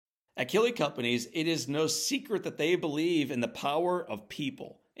At Keeley Companies, it is no secret that they believe in the power of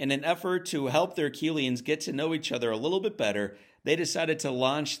people. In an effort to help their Keelians get to know each other a little bit better, they decided to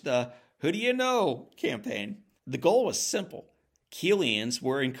launch the Who Do You Know campaign. The goal was simple. Keelians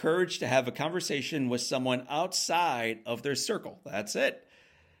were encouraged to have a conversation with someone outside of their circle. That's it.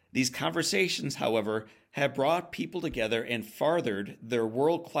 These conversations, however, have brought people together and furthered their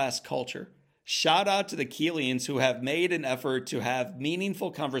world-class culture. Shout out to the Keelians who have made an effort to have meaningful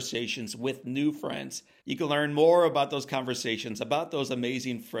conversations with new friends. You can learn more about those conversations, about those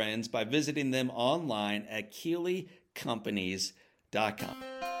amazing friends, by visiting them online at KeeleyCompanies.com.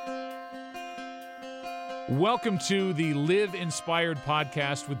 Welcome to the Live Inspired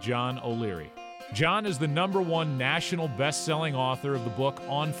podcast with John O'Leary. John is the #1 national best-selling author of the book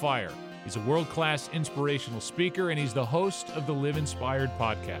On Fire. He's a world-class inspirational speaker, and he's the host of the Live Inspired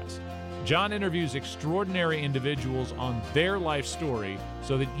podcast. John interviews extraordinary individuals on their life story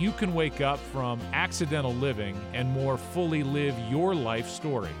so that you can wake up from accidental living and more fully live your life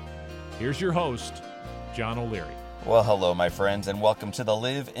story. Here's your host, John O'Leary. Well, hello, my friends, and welcome to the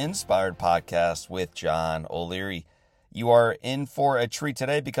Live Inspired podcast with John O'Leary. You are in for a treat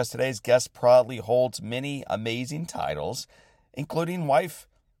today because today's guest proudly holds many amazing titles, including wife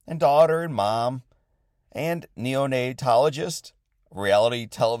and daughter and mom and neonatologist, reality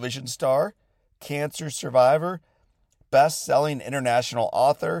television star, cancer survivor, best-selling international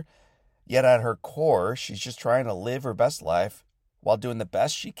author. Yet at her core, she's just trying to live her best life while doing the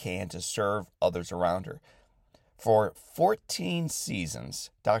best she can to serve others around her. For 14 seasons,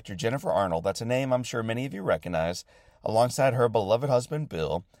 Dr. Jennifer Arnold, that's a name I'm sure many of you recognize, alongside her beloved husband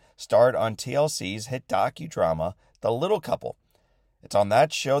Bill, starred on TLC's hit docudrama, The Little Couple. It's on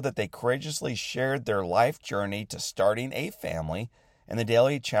that show that they courageously shared their life journey to starting a family and the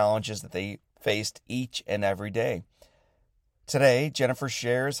daily challenges that they faced each and every day. Today, Jennifer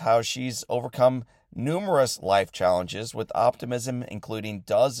shares how she's overcome numerous life challenges with optimism, including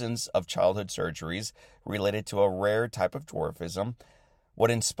dozens of childhood surgeries related to a rare type of dwarfism, what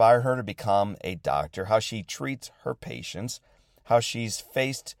inspired her to become a doctor, how she treats her patients, how she's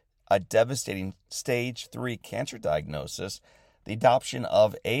faced a devastating stage 3 cancer diagnosis, the adoption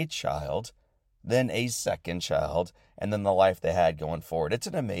of a child, then a second child, and then the life they had going forward. It's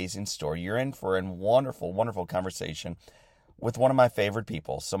an amazing story. You're in for a wonderful, wonderful conversation with one of my favorite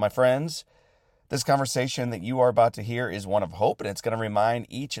people. So, my friends, this conversation that you are about to hear is one of hope, and it's going to remind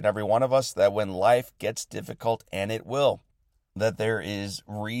each and every one of us that when life gets difficult, and it will, that there is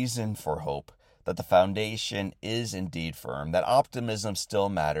reason for hope, that the foundation is indeed firm, that optimism still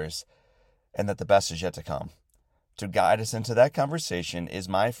matters, and that the best is yet to come. To guide us into that conversation is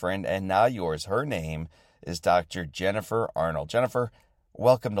my friend, and now yours. Her name is Dr. Jennifer Arnold. Jennifer,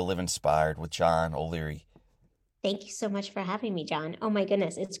 welcome to Live Inspired with John O'Leary. Thank you so much for having me, John. Oh my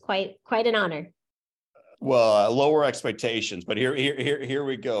goodness, it's quite an honor. Well, lower expectations, but here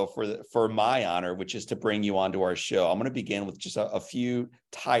we go for my honor, which is to bring you onto our show. I'm going to begin with just a few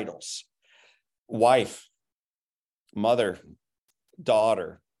titles: wife, mother,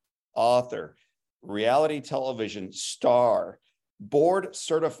 daughter, author, reality television star, board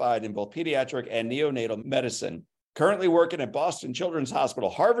certified in both pediatric and neonatal medicine, currently working at Boston Children's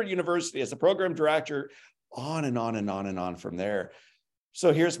Hospital, Harvard University as a program director, on and on and on and on from there.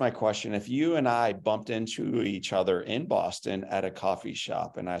 So here's my question. If you and I bumped into each other in Boston at a coffee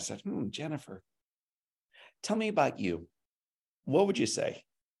shop and I said, Jennifer, tell me about you, what would you say?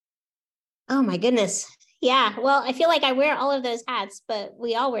 Oh my goodness. Yeah, well, I feel like I wear all of those hats, but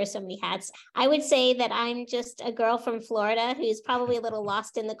we all wear so many hats. I would say that I'm just a girl from Florida who's probably a little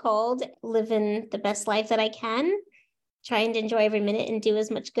lost in the cold, living the best life that I can, trying to enjoy every minute and do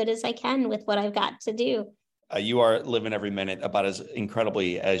as much good as I can with what I've got to do. You are living every minute about as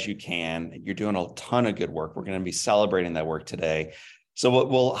incredibly as you can. You're doing a ton of good work. We're going to be celebrating that work today. So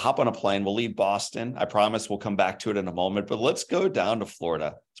we'll hop on a plane. We'll leave Boston. I promise we'll come back to it in a moment, but let's go down to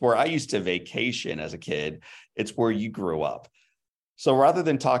Florida. It's where I used to vacation as a kid. It's where you grew up. So rather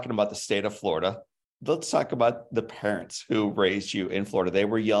than talking about the state of Florida, let's talk about the parents who raised you in Florida. They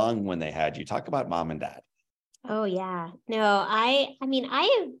were young when they had you. Talk about mom and dad. Oh yeah. No, I mean,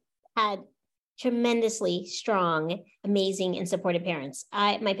 I have had tremendously strong, amazing, and supportive parents.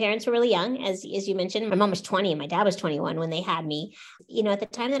 My parents were really young, as you mentioned. My mom was 20 and my dad was 21 when they had me. At the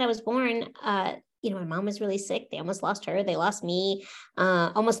time that I was born, my mom was really sick. They almost lost her. They lost me,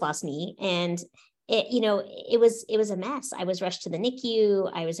 almost lost me. And it was a mess. I was rushed to the NICU.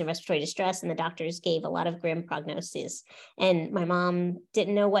 I was in respiratory distress, and the doctors gave a lot of grim prognosis. And my mom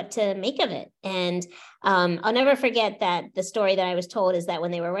didn't know what to make of it. And I'll never forget that the story that I was told is that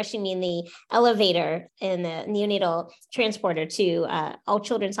when they were rushing me in the elevator in the neonatal transporter to All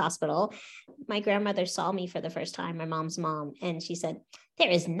Children's Hospital, my grandmother saw me for the first time, my mom's mom, and she said, there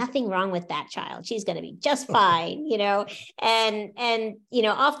is nothing wrong with that child. She's going to be just fine, and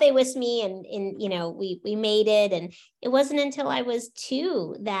off they whisked me, and we made it. And it wasn't until I was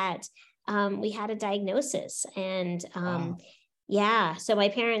 2 that we had a diagnosis. And Wow. yeah, so my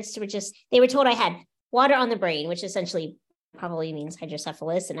parents they were told I had water on the brain, which essentially probably means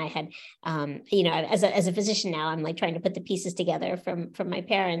hydrocephalus. And I had, as a physician now, I'm like trying to put the pieces together from my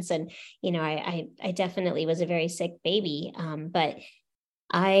parents. And, I definitely was a very sick baby. But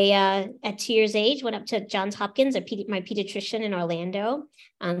I, at 2 years age, went up to Johns Hopkins, my pediatrician in Orlando,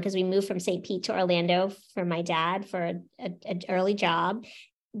 because we moved from St. Pete to Orlando for my dad for an early job.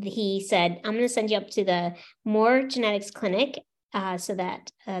 He said, I'm going to send you up to the Moore Genetics Clinic so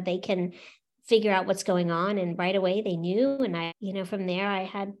that they can figure out what's going on. And right away they knew. And I, from there, I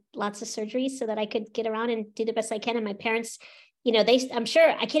had lots of surgeries so that I could get around and do the best I can. And my parents, I'm sure,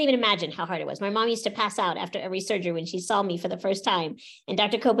 I can't even imagine how hard it was. My mom used to pass out after every surgery when she saw me for the first time. And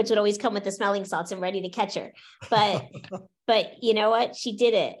Dr. Kopitz would always come with the smelling salts and ready to catch her. But you know what? She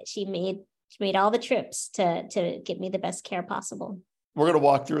did it. She made all the trips to get me the best care possible. We're going to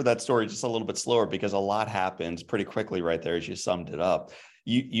walk through that story just a little bit slower because a lot happens pretty quickly right there as you summed it up.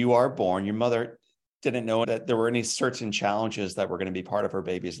 You are born. Your mother didn't know that there were any certain challenges that were going to be part of her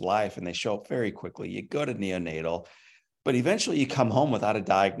baby's life, and they show up very quickly. You go to neonatal, but eventually you come home without a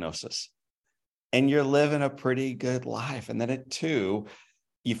diagnosis and you're living a pretty good life. And then at 2,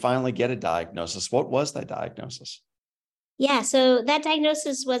 you finally get a diagnosis. What was that diagnosis? Yeah, so that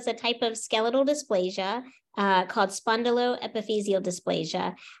diagnosis was a type of skeletal dysplasia called spondyloepiphyseal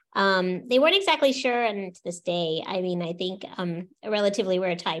dysplasia. They weren't exactly sure, and to this day, I mean, I think a relatively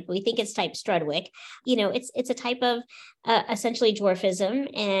rare type. We think it's type Strudwick. It's a type of essentially dwarfism,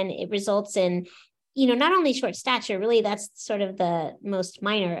 and it results in not only short stature, really, that's sort of the most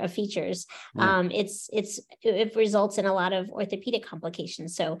minor of features. It results in a lot of orthopedic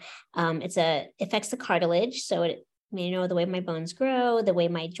complications. So it affects the cartilage. So the way my bones grow, the way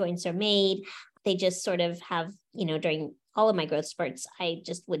my joints are made, they just sort of have, during all of my growth spurts, I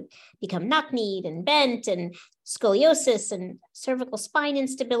just would become knock-kneed and bent, and scoliosis and cervical spine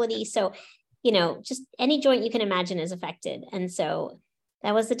instability. So, just any joint you can imagine is affected. And so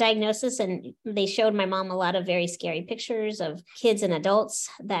that was the diagnosis. And they showed my mom a lot of very scary pictures of kids and adults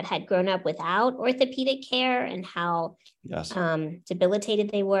that had grown up without orthopedic care and how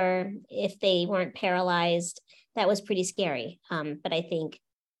debilitated they were if they weren't paralyzed. That was pretty scary. But I think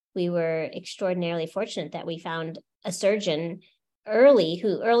we were extraordinarily fortunate that we found a surgeon early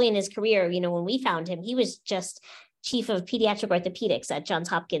in his career, when we found him, he was just chief of pediatric orthopedics at Johns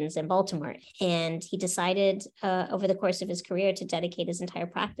Hopkins in Baltimore. And he decided over the course of his career to dedicate his entire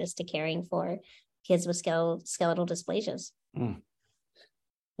practice to caring for kids with skeletal dysplasias.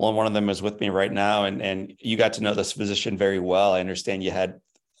 Well, one of them is with me right now, and you got to know this physician very well. I understand you had,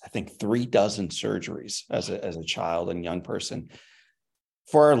 I think, 36 surgeries as a child and young person.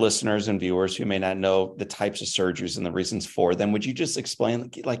 For our listeners and viewers who may not know the types of surgeries and the reasons for them, would you just explain,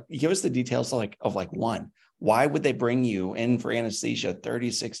 give us the details of one? Why would they bring you in for anesthesia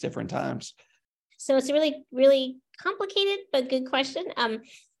 36 different times? So it's a really, really complicated, but good question.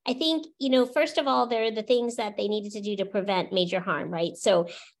 I think, first of all, there are the things that they needed to do to prevent major harm, right? So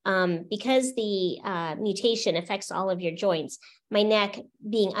because the mutation affects all of your joints, my neck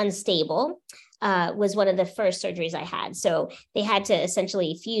being unstable was one of the first surgeries I had. So they had to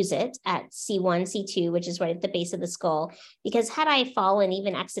essentially fuse it at C1, C2, which is right at the base of the skull, because had I fallen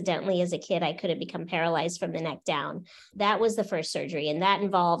even accidentally as a kid, I could have become paralyzed from the neck down. That was the first surgery. And that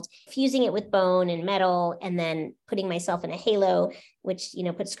involved fusing it with bone and metal, and then putting myself in a halo, which,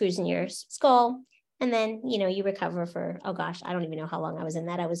 puts screws in your skull. And then, you recover for, oh gosh, I don't even know how long I was in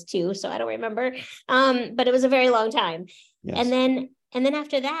that. I was 2, so I don't remember. But it was a very long time. Yes. And then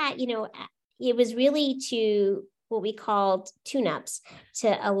after that, it was really to what we called tune-ups,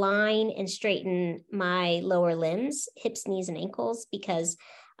 to align and straighten my lower limbs, hips, knees, and ankles, because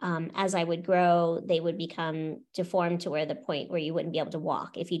as I would grow, they would become deformed to the point where you wouldn't be able to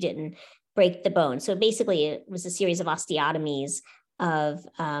walk if you didn't break the bone. So basically it was a series of osteotomies of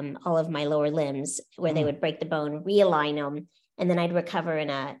all of my lower limbs where they would break the bone, realign them, and then I'd recover in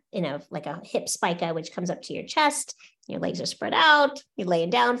a hip spica, which comes up to your chest. Your legs are spread out. You're laying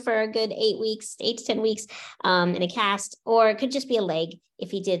down for a good 8 to 10 weeks in a cast, or it could just be a leg.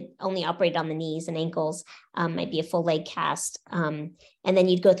 If you did only operate on the knees and ankles, might be a full leg cast. And then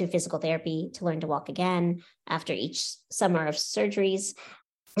you'd go through physical therapy to learn to walk again after each summer of surgeries.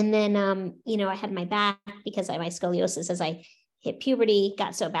 And then, I had my back because I had my scoliosis as I hit puberty,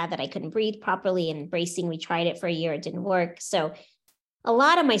 got so bad that I couldn't breathe properly, and bracing, we tried it for a year, it didn't work. So a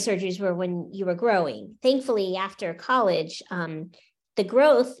lot of my surgeries were when you were growing. Thankfully, after college, the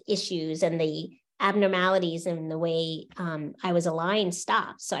growth issues and the abnormalities in the way I was aligned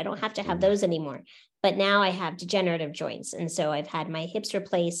stopped. So I don't have to have those anymore. But now I have degenerative joints. And so I've had my hips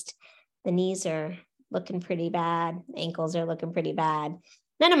replaced. The knees are looking pretty bad. Ankles are looking pretty bad.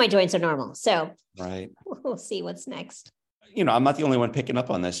 None of my joints are normal. So right. We'll see what's next. I'm not the only one picking up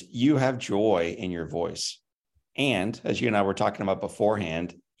on this. You have joy in your voice. And as you and I were talking about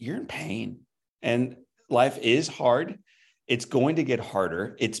beforehand, you're in pain and life is hard. It's going to get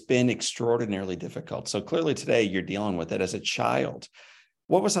harder. It's been extraordinarily difficult. So clearly today you're dealing with it as a child.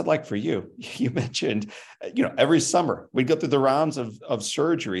 What was that like for you? You mentioned, every summer we'd go through the rounds of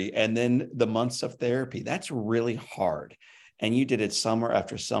surgery and then the months of therapy. That's really hard. And you did it summer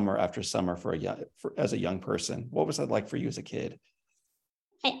after summer after summer as a young person. What was that like for you as a kid?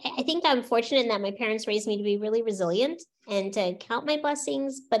 I think I'm fortunate in that my parents raised me to be really resilient and to count my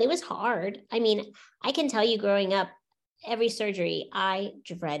blessings, but it was hard. I mean, I can tell you growing up, every surgery, I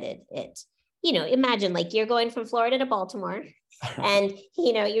dreaded it. Imagine like you're going from Florida to Baltimore and,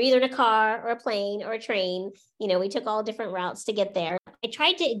 you're either in a car or a plane or a train. We took all different routes to get there. I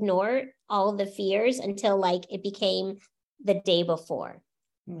tried to ignore all of the fears until like it became the day before.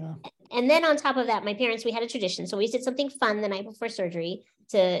 Yeah. And then on top of that, my parents, we had a tradition. So we did something fun the night before surgery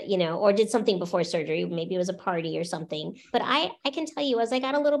or did something before surgery. Maybe it was a party or something. But I can tell you, as I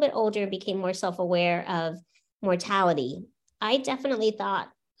got a little bit older and became more self-aware of mortality, I definitely thought,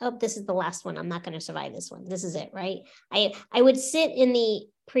 oh, this is the last one. I'm not going to survive this one. This is it, right? I would sit in the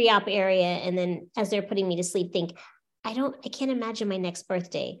pre-op area and then as they're putting me to sleep, think, I can't imagine my next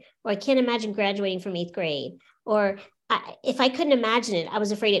birthday, or I can't imagine graduating from 8th grade, or if I couldn't imagine it, I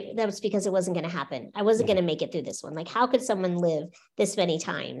was afraid that was because it wasn't going to happen. I wasn't going to make it through this one. Like, how could someone live this many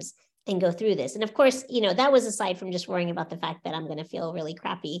times and go through this? And of course, that was aside from just worrying about the fact that I'm going to feel really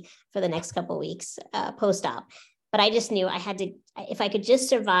crappy for the next couple of weeks post-op. But I just knew I had to, if I could just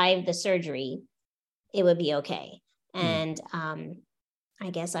survive the surgery, it would be okay. And I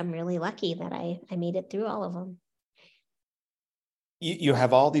guess I'm really lucky that I made it through all of them. You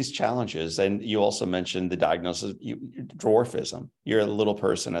have all these challenges, and you also mentioned the diagnosis, dwarfism. You're a little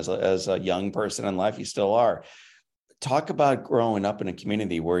person as a young person in life, you still are. Talk about growing up in a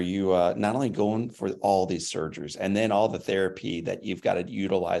community where you not only going for all these surgeries and then all the therapy that you've got to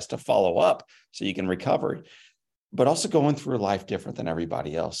utilize to follow up so you can recover, but also going through life different than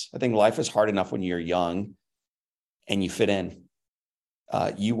everybody else. I think life is hard enough when you're young and you fit in.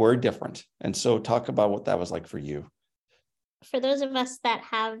 You were different. And so talk about what that was like for you. For those of us that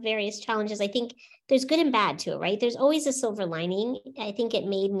have various challenges, I think there's good and bad to it, right? There's always a silver lining. I think it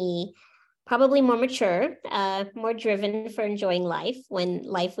made me probably more mature, more driven for enjoying life when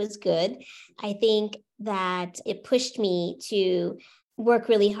life was good. I think that it pushed me to work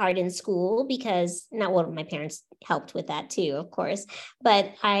really hard in school because my parents helped with that too, of course,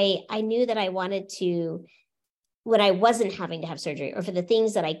 but I knew that I wanted to, when I wasn't having to have surgery or for the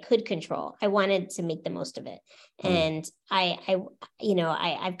things that I could control, I wanted to make the most of it. And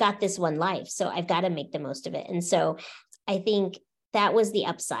I've got this one life, so I've got to make the most of it. And so I think that was the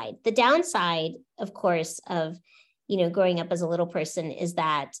upside. The downside, of course, of, growing up as a little person is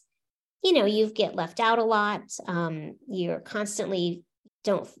that, you get left out a lot. You're constantly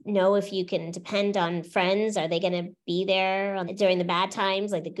don't know if you can depend on friends. Are they going to be there during the bad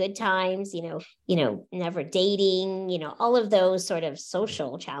times, like the good times, never dating, all of those sort of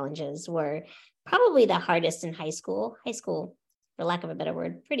social challenges were probably the hardest in high school. High school, for lack of a better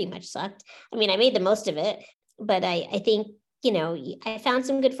word, pretty much sucked. I mean, I made the most of it, but I think, I found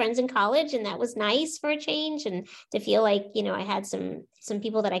some good friends in college, and that was nice for a change, and to feel like, I had some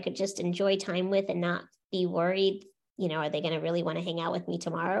people that I could just enjoy time with and not be worried, are they going to really want to hang out with me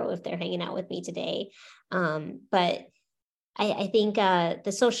tomorrow if they're hanging out with me today? But I think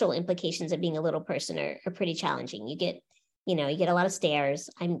the social implications of being a little person are pretty challenging. You get a lot of stares.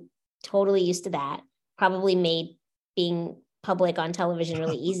 I'm totally used to that. Probably made being public on television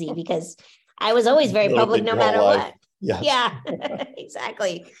really easy because I was always very public no matter what. Yes. Yeah,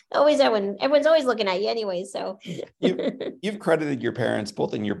 exactly. Everyone's always looking at you anyway. So you've credited your parents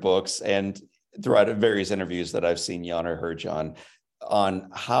both in your books and throughout various interviews that I've seen you on or heard you on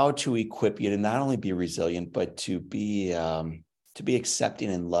how to equip you to not only be resilient, but to be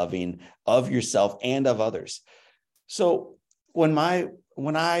accepting and loving of yourself and of others. So when I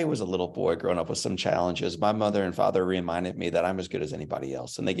was a little boy growing up with some challenges, my mother and father reminded me that I'm as good as anybody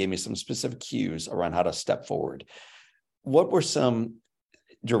else. And they gave me some specific cues around how to step forward. What were some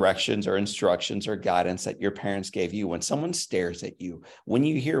directions or instructions or guidance that your parents gave you, when someone stares at you, when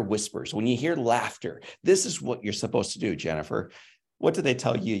you hear whispers, when you hear laughter, this is what you're supposed to do, Jennifer. What do they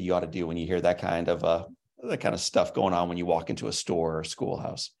tell you you ought to do when you hear that kind of stuff going on when you walk into a store or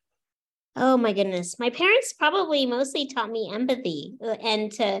schoolhouse? Oh my goodness. My parents probably mostly taught me empathy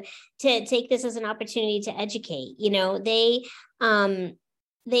and to take this as an opportunity to educate.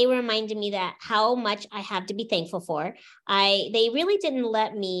 They reminded me that how much I have to be thankful for. They really didn't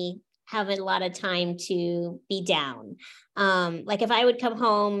let me have a lot of time to be down. Like if I would come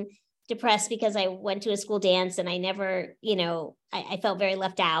home depressed because I went to a school dance and I never, I felt very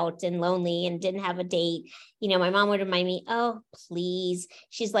left out and lonely and didn't have a date. My mom would remind me, oh, please.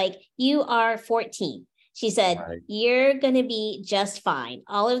 She's like, you are 14. She said, right, you're going to be just fine.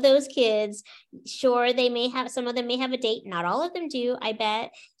 All of those kids, sure, some of them may have a date. Not all of them do, I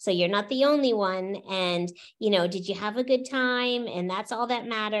bet. So you're not the only one. And, did you have a good time? And that's all that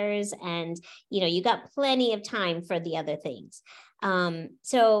matters. And, you got plenty of time for the other things. And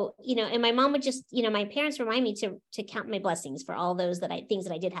my mom would just, my parents remind me to count my blessings for all those things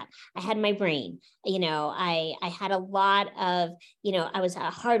that I did have. I had my brain, I had a lot of, I was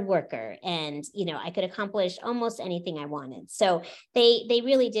a hard worker and, I could accomplish almost anything I wanted. So they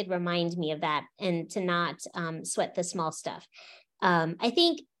really did remind me of that and to not sweat the small stuff. I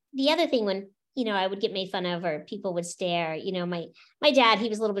think the other thing when, I would get made fun of or people would stare, my dad, he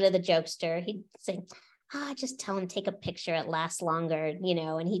was a little bit of the jokester. He'd say, just tell him take a picture, it lasts longer,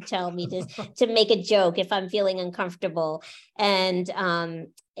 and he'd tell me to make a joke if I'm feeling uncomfortable. And, and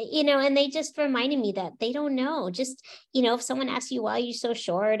they just reminded me that they don't know. Just, if someone asks you why you're so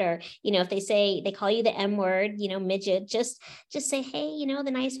short or, if they call you the M word, midget, just say, hey,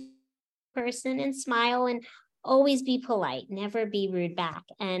 the nice person and smile and always be polite, never be rude back.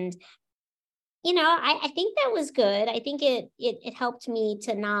 And, I think that was good. I think it helped me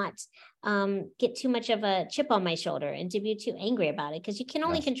to not get too much of a chip on my shoulder and to be too angry about it because you can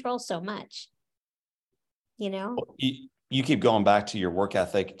only control so much, You keep going back to your work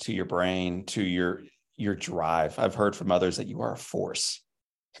ethic, to your brain, to your drive. I've heard from others that you are a force.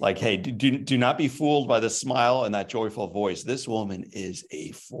 Like, hey, do not be fooled by the smile and that joyful voice. This woman is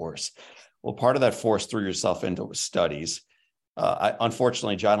a force. Well, part of that force threw yourself into studies.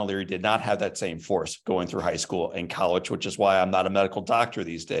 Unfortunately, John O'Leary did not have that same force going through high school and college, which is why I'm not a medical doctor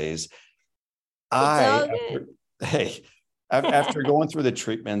these days. After going through the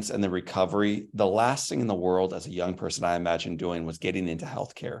treatments and the recovery, the last thing in the world as a young person I imagine doing was getting into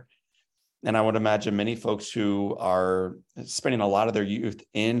healthcare. And I would imagine many folks who are spending a lot of their youth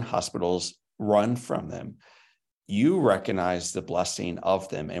in hospitals run from them. You recognize the blessing of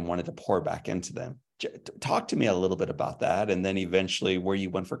them and wanted to pour back into them. Talk to me a little bit about that. And then eventually where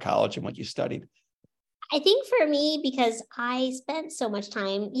you went for college and what you studied. I think for me, because I spent so much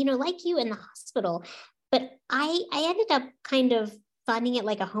time, like you in the hospital, but I ended up kind of finding it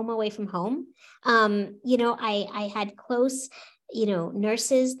like a home away from home. I had close,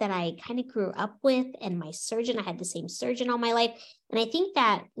 nurses that I kind of grew up with, and my surgeon, I had the same surgeon all my life. And I think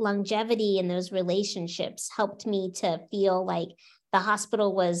that longevity in those relationships helped me to feel like the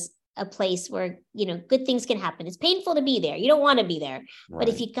hospital was a place where, good things can happen. It's painful to be there. You don't want to be there, right. But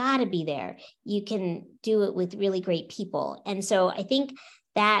if you got to be there, you can do it with really great people. And so I think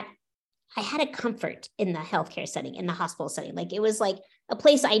that I had a comfort in the healthcare setting, in the hospital setting. Like it was like a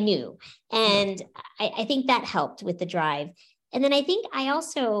place I knew. And I think that helped with the drive. And then I think I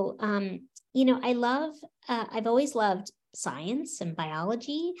also, I've always loved science and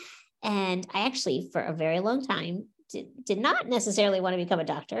biology. And I actually, for a very long time, did not necessarily want to become a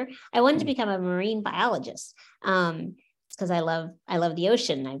doctor. I wanted to become a marine biologist. It's because I love the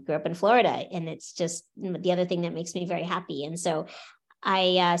ocean. I grew up in Florida, and it's just the other thing that makes me very happy. And so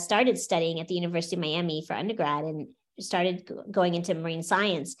I started studying at the University of Miami for undergrad and started going into marine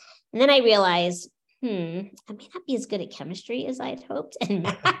science. And then I realized, I may not be as good at chemistry as I had hoped, and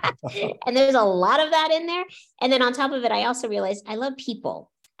math. And there's a lot of that in there. And then on top of it, I also realized I love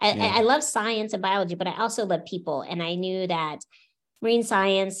people. I love science and biology, but I also love people. And I knew that marine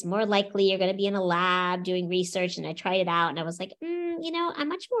science, more likely you're going to be in a lab doing research. And I tried it out and I was like, I'm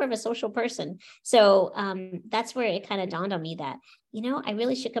much more of a social person. So that's where it kind of dawned on me that, I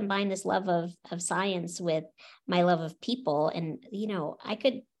really should combine this love of science with my love of people. And, I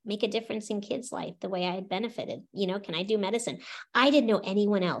could make a difference in kids' life the way I had benefited. Can I do medicine? I didn't know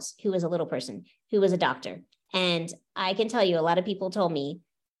anyone else who was a little person, who was a doctor. And I can tell you, a lot of people told me,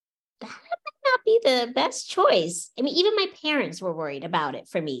 that might not be the best choice. I mean, even my parents were worried about it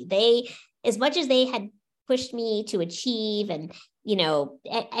for me. They, as much as they had pushed me to achieve and,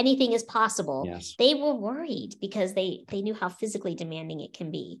 anything is possible. Yes. They were worried because they knew how physically demanding it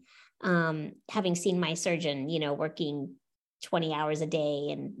can be. Having seen my surgeon, working 20 hours a day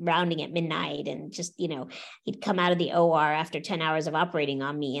and rounding at midnight, and just, he'd come out of the OR after 10 hours of operating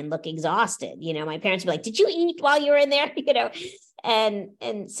on me and look exhausted. My parents would be like, did you eat while you were in there?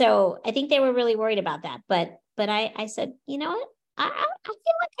 And so I think they were really worried about that. But I said, you know what? I feel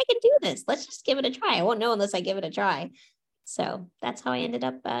like I can do this. Let's just give it a try. I won't know unless I give it a try. So that's how I ended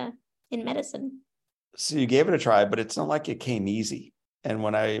up in medicine. So you gave it a try, but it's not like it came easy. And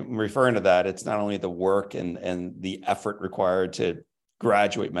when I'm referring to that, it's not only the work and the effort required to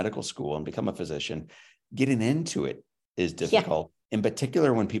graduate medical school and become a physician. Getting into it is difficult, in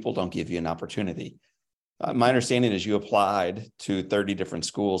particular when people don't give you an opportunity. My understanding is you applied to 30 different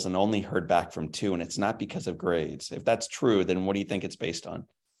schools and only heard back from 2, and it's not because of grades. If that's true, then what do you think it's based on?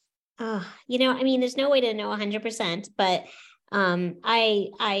 There's no way to know 100%, but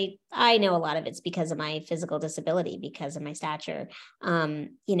I know a lot of it's because of my physical disability, because of my stature. I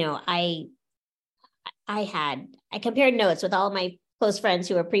compared notes with all of my close friends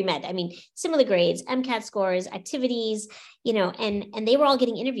who were pre-med. Similar grades, MCAT scores, activities, and they were all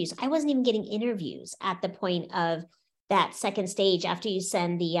getting interviews. I wasn't even getting interviews at the point of that second stage after you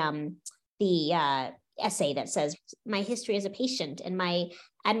send the essay that says my history as a patient and my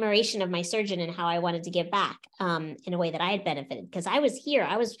admiration of my surgeon and how I wanted to give back in a way that I had benefited, because I was here.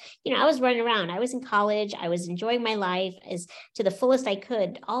 I was running around. I was in college. I was enjoying my life as to the fullest I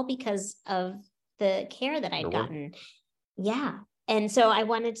could, all because of the care that I'd gotten. Yeah. And so I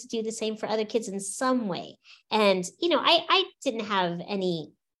wanted to do the same for other kids in some way. And, I didn't have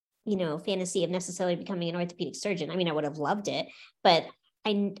any, fantasy of necessarily becoming an orthopedic surgeon. I would have loved it, but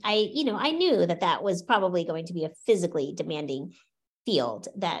I knew that was probably going to be a physically demanding field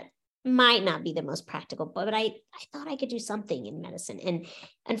that might not be the most practical, but I thought I could do something in medicine. And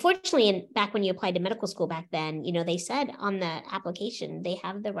unfortunately, back when you applied to medical school back then, they said on the application, they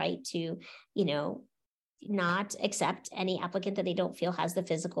have the right to, not accept any applicant that they don't feel has the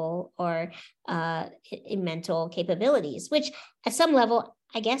physical or mental capabilities, which at some level,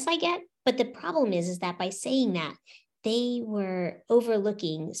 I guess I get. But the problem is that by saying that, they were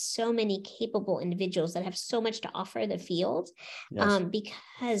overlooking so many capable individuals that have so much to offer the field,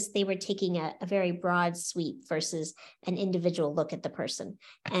 because they were taking a very broad sweep versus an individual look at the person.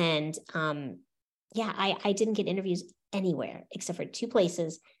 And I didn't get interviews anywhere except for 2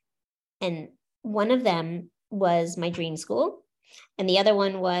 places. And one of them was my dream school, and the other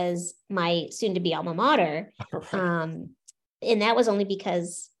one was my soon-to-be alma mater. Right. And that was only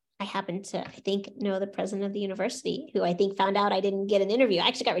because I happened to, I think, know the president of the university, who I think found out I didn't get an interview. I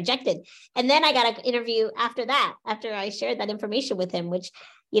actually got rejected. And then I got an interview after I shared that information with him, which,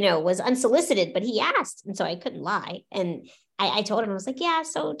 was unsolicited, but he asked. And so I couldn't lie. And I told him, I was like, yeah,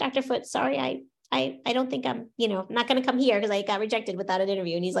 so Dr. Foote, sorry, I don't think I'm, not going to come here because I got rejected without an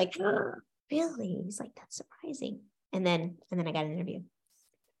interview. And he's like, really? He's like, that's surprising. And then I got an interview.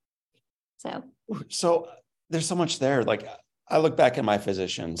 So there's so much there. Like, I look back at my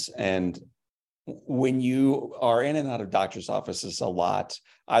physicians, and when you are in and out of doctor's offices a lot,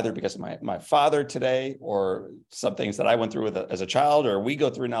 either because of my father today or some things that I went through as a child, or we go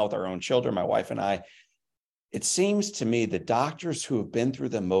through now with our own children, my wife and I, it seems to me the doctors who have been through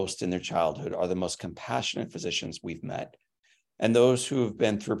the most in their childhood are the most compassionate physicians we've met. And those who have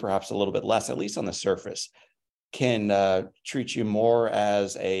been through perhaps a little bit less, at least on the surface, can treat you more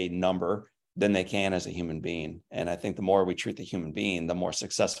as a number than they can as a human being. And I think the more we treat the human being, the more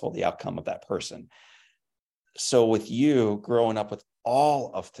successful the outcome of that person. So with you growing up with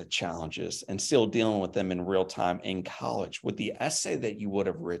all of the challenges and still dealing with them in real time in college, with the essay that you would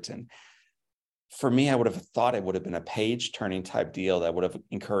have written, for me, I would have thought it would have been a page turning type deal that would have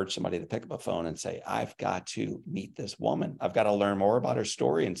encouraged somebody to pick up a phone and say, I've got to meet this woman. I've got to learn more about her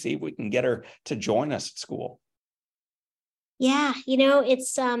story and see if we can get her to join us at school. Yeah.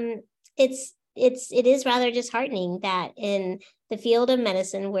 It is rather disheartening that in the field of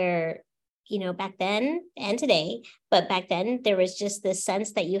medicine where, back then and today, but back then there was just this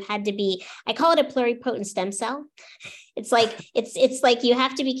sense that you had to be, I call it a pluripotent stem cell. It's like, it's like you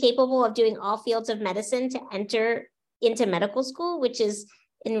have to be capable of doing all fields of medicine to enter into medical school, which is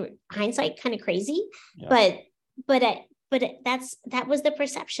in hindsight kind of crazy. Yeah. But that was the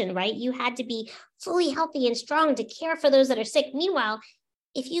perception, right? You had to be fully healthy and strong to care for those that are sick. Meanwhile,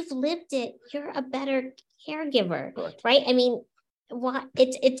 if you've lived it, you're a better caregiver, correct, right?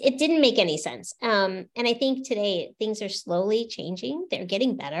 It didn't make any sense. And I think today things are slowly changing. They're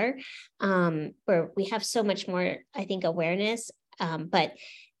getting better, where we have so much more, I think, awareness. But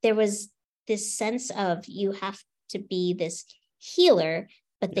there was this sense of you have to be this healer,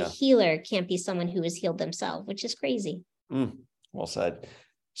 but the Yeah. healer can't be someone who is healed themselves, which is crazy. Well said.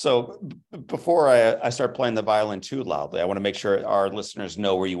 So before I start playing the violin too loudly, I want to make sure our listeners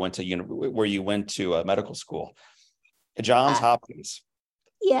know where you went to medical school. Johns Hopkins.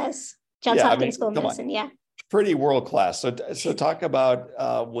 Yes. Johns Yeah, Hopkins School of Medicine. Yeah. Pretty world class. So talk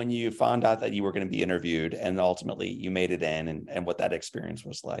about when you found out that you were going to be interviewed and ultimately you made it in, and what that experience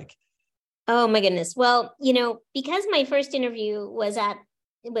was like. Oh my goodness. Well, because my first interview was at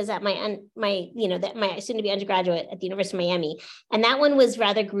my soon to be undergraduate at the University of Miami, and that one was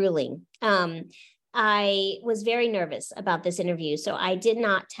rather grueling. I was very nervous about this interview, so I did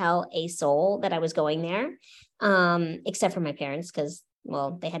not tell a soul that I was going there, except for my parents, because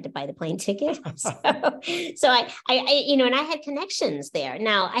they had to buy the plane ticket. So I and I had connections there.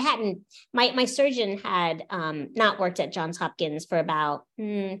 Now I hadn't, my surgeon had not worked at Johns Hopkins for about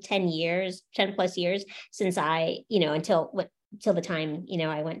 10 plus years since until the time,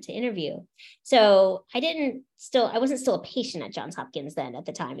 I went to interview. So I wasn't still a patient at Johns Hopkins then at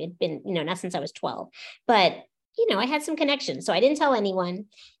the time. It'd been, not since I was 12, but I had some connections. So I didn't tell anyone.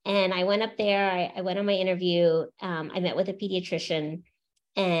 And I went up there, I went on my interview. I met with a pediatrician,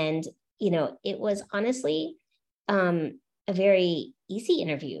 and, it was honestly a very easy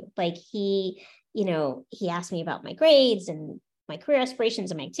interview. Like he asked me about my grades and my career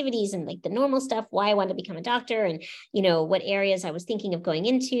aspirations and my activities and like the normal stuff, why I wanted to become a doctor, and, what areas I was thinking of going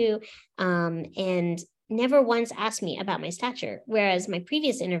into, and never once asked me about my stature. Whereas my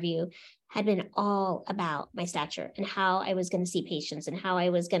previous interview had been all about my stature and how I was going to see patients and how I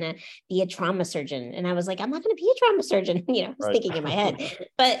was going to be a trauma surgeon. And I was like, I'm not going to be a trauma surgeon, I was Right. thinking in my head,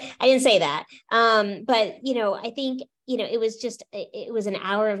 but I didn't say that. But, I think, it was an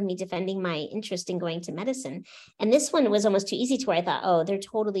hour of me defending my interest in going to medicine. And this one was almost too easy to where I thought, oh, they're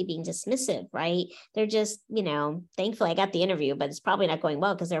totally being dismissive, right? They're just, thankfully I got the interview, but it's probably not going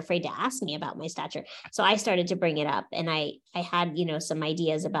well because they're afraid to ask me about my stature. So I started to bring it up, and I had, some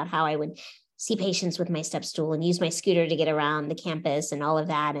ideas about how I would see patients with my step stool and use my scooter to get around the campus and all of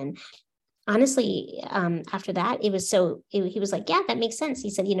that. And honestly, after that, he was like, yeah, that makes sense.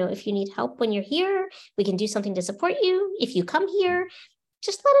 He said, if you need help when you're here, we can do something to support you. If you come here,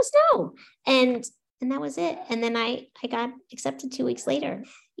 just let us know. And that was it. And then I got accepted 2 weeks later.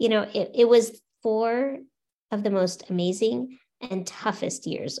 It was 4 of the most amazing and toughest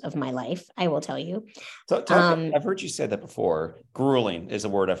years of my life, I will tell you. So I've heard you say that before. Grueling is a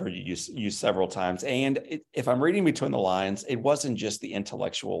word I've heard you use several times. And if I'm reading between the lines, it wasn't just the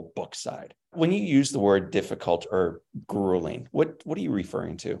intellectual book side. When you use the word difficult or grueling, what are you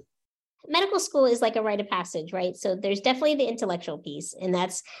referring to? Medical school is like a rite of passage, right? So there's definitely the intellectual piece, and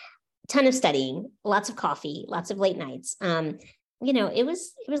that's a ton of studying, lots of coffee, lots of late nights. It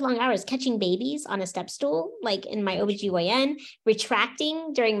was long hours, catching babies on a step stool, like in my OBGYN,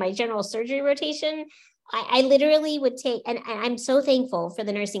 retracting during my general surgery rotation. I literally would take, and I'm so thankful for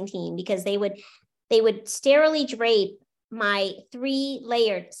the nursing team, because they would sterilely drape my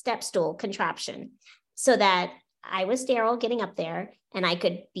 3-layered step stool contraption so that I was sterile getting up there, and I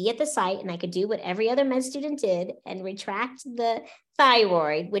could be at the site, and I could do what every other med student did and retract the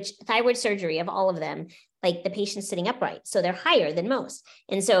thyroid surgery of all of them, like the patient's sitting upright. So they're higher than most.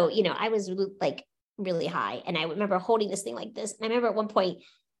 And so, I was like really high, and I remember holding this thing like this. And I remember at one point,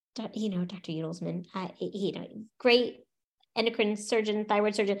 Dr. Udelsman, great endocrine surgeon,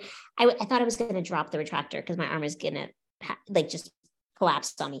 thyroid surgeon. I thought I was going to drop the retractor because my arm is going to just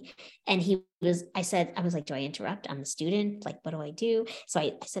collapsed on me. And I was like, do I interrupt? I'm a student. Like, what do I do? So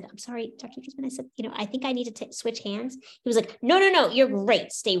I said, I'm sorry, Dr. Udelsman. I said, I think I need to switch hands. He was like, no, you're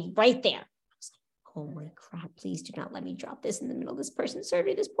great. Stay right there. Oh my crap, please do not let me drop this in the middle of this person's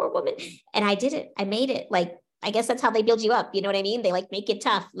surgery, this poor woman. And I did it. I made it. Like, I guess that's how they build you up. You know what I mean? They like make it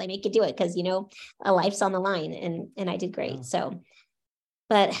tough. They make you do it because, a life's on the line, and I did great. So,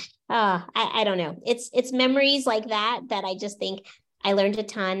 but I don't know. It's memories like that I just think I learned a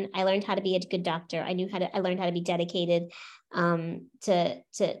ton. I learned how to be a good doctor. I learned how to be dedicated,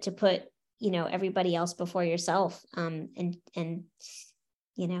 to put, everybody else before yourself. And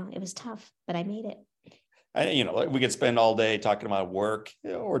it was tough, but I made it. We could spend all day talking about work,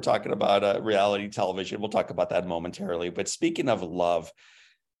 or talking about reality television. We'll talk about that momentarily. But speaking of love,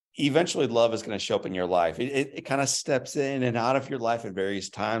 eventually love is going to show up in your life. It kind of steps in and out of your life at various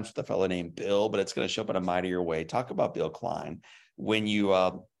times with a fellow named Bill, but it's going to show up in a mightier way. Talk about Bill Klein. When you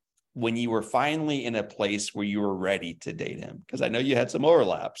were finally in a place where you were ready to date him, because I know you had some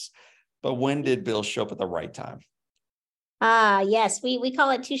overlaps, but when did Bill show up at the right time? Yes, we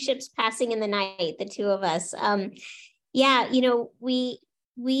call it 2 ships passing in the night, the 2 of us. We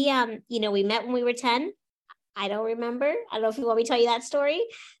met when we were 10. I don't remember. I don't know if you want me to tell you that story.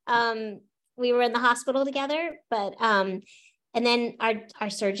 We were in the hospital together, but and then our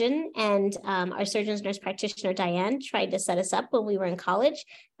surgeon and our surgeon's nurse practitioner, Diane, tried to set us up when we were in college,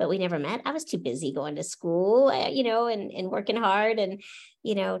 but we never met. I was too busy going to school, and working hard and,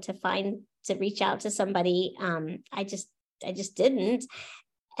 to reach out to somebody. I just didn't.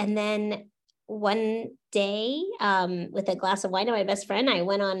 And then one day, with a glass of wine and my best friend, I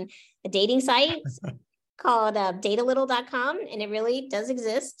went on a dating site called datealittle.com, and it really does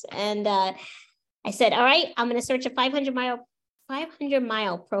exist. And I said, all right, I'm going to search a 500 mile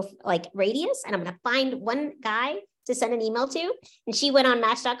radius, and I'm going to find one guy to send an email to. And she went on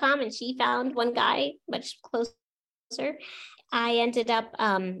match.com and she found one guy much closer. I ended up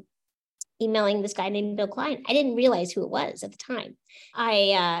emailing this guy named Bill Klein. I didn't realize who it was at the time.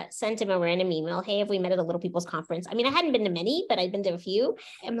 I sent him a random email. Hey, have we met at a Little People's Conference? I mean, I hadn't been to many, but I'd been to a few.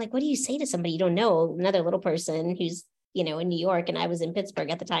 I'm like, what do you say to somebody you don't know? Another little person who's, in New York, and I was in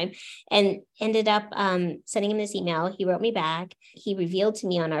Pittsburgh at the time, and ended up sending him this email. He wrote me back. He revealed to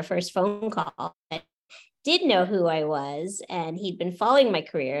me on our first phone call that did know who I was, and he'd been following my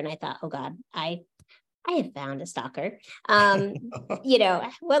career. And I thought, oh God, I have found a stalker.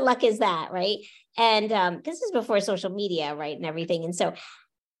 What luck is that, right? And this is before social media, right, and everything. And so,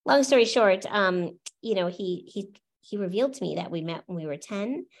 long story short, he revealed to me that we met when we were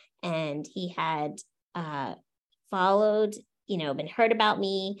 10, and he had followed, been heard about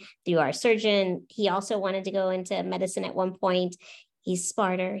me through our surgeon. He also wanted to go into medicine at one point. He's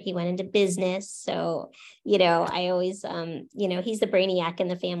smarter. He went into business. So, I always, he's the brainiac in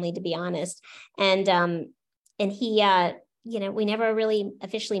the family, to be honest. And he, we never really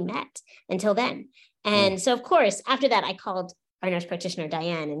officially met until then. And so, of course, after that, I called our nurse practitioner,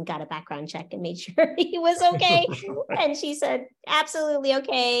 Diane, and got a background check and made sure he was okay. And she said, absolutely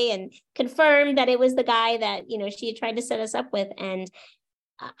okay. And confirmed that it was the guy that, she had tried to set us up with. And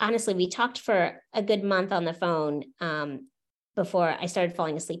honestly, we talked for a good month on the phone before I started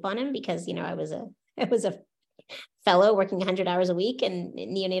falling asleep on him, because, I was a fellow working 100 hours a week in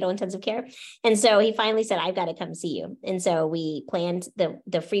neonatal intensive care. And so he finally said, I've got to come see you. And so we planned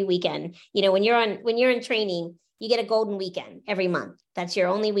the free weekend. When you're in training, you get a golden weekend every month. That's your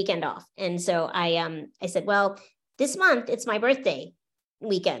only weekend off. And so I said, well, this month it's my birthday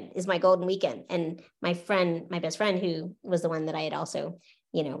weekend is my golden weekend. And my best friend, who was the one that I had also,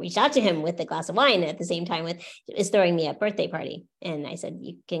 reached out to him with a glass of wine at the same time with, is throwing me a birthday party. And I said,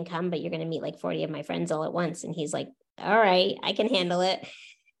 you can come, but you're going to meet like 40 of my friends all at once. And he's like, all right, I can handle it.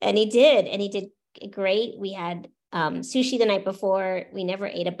 And he did great. We had sushi the night before. We never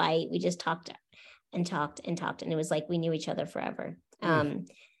ate a bite. We just talked and talked and talked. And it was like we knew each other forever.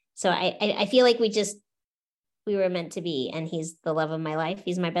 So I feel like we were meant to be. And he's the love of my life.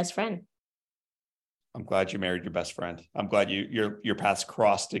 He's my best friend. I'm glad you married your best friend. I'm glad your paths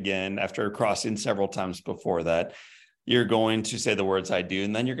crossed again after crossing several times before that. You're going to say the words I do,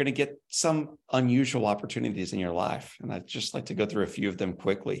 and then you're going to get some unusual opportunities in your life. And I'd just like to go through a few of them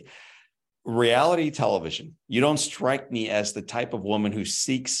quickly. Reality television. You don't strike me as the type of woman who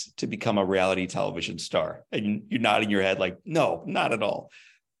seeks to become a reality television star. And you're nodding your head like, no, not at all.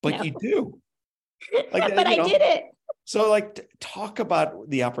 But no. You do. But I did it. So talk about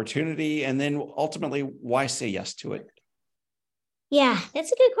the opportunity, and then ultimately why say yes to it? Yeah,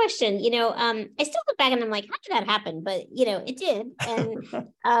 that's a good question. I still look back and I'm like, how did that happen? But, it did.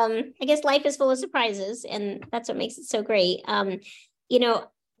 And I guess life is full of surprises, and that's what makes it so great. So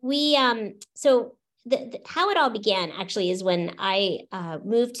how it all began actually is when I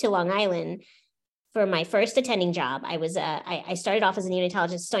moved to Long Island for my first attending job. I started off as a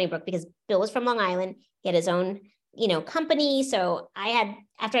neonatologist at Stony Brook because Bill was from Long Island. He had his own, company. So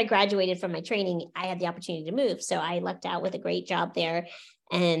after I graduated from my training, I had the opportunity to move. So I lucked out with a great job there,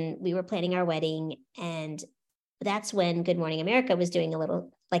 and we were planning our wedding. And that's when Good Morning America was doing a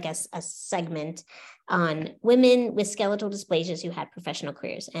little, like a segment on women with skeletal dysplasias who had professional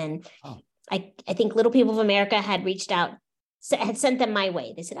careers. And I think Little People of America had reached out, had sent them my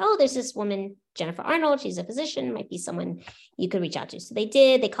way. They said, oh, there's this woman, Jennifer Arnold. She's a physician, might be someone you could reach out to. So they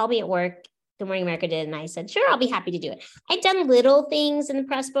did. They called me at work. Good Morning America did. And I said, sure, I'll be happy to do it. I'd done little things in the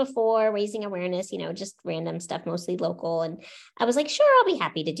press before, raising awareness, just random stuff, mostly local. And I was like, sure, I'll be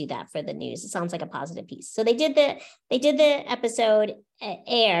happy to do that for the news. It sounds like a positive piece. So they did the episode,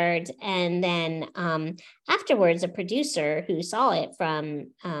 aired. And then afterwards, a producer who saw it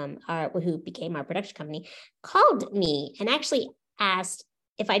from who became our production company called me and actually asked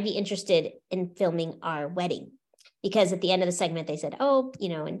if I'd be interested in filming our wedding. Because at the end of the segment, they said, oh,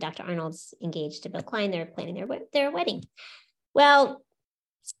 and Dr. Arnold's engaged to Bill Klein. They're planning their wedding. Well,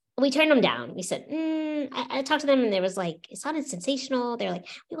 we turned them down. We said, I talked to them and there was like, it sounded sensational. They're like,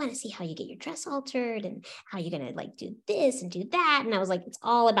 we want to see how you get your dress altered and how you're going to like do this and do that. And I was like, it's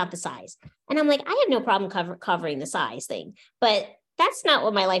all about the size. And I'm like, I have no problem covering the size thing, but that's not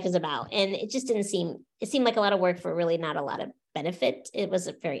what my life is about. And it just it seemed like a lot of work for really not a lot of benefit. It was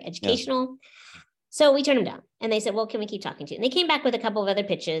very educational. Yeah. So we turned them down and they said, well, can we keep talking to you? And they came back with a couple of other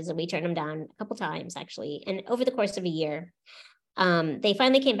pitches and we turned them down a couple times actually. And over the course of a year, they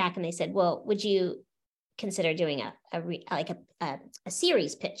finally came back and they said, well, would you consider doing a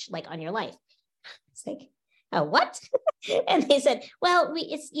series pitch like On Your Life? It's like, oh, what? And they said, well,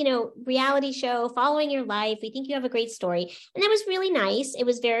 it's, reality show following your life. We think you have a great story. And that was really nice. It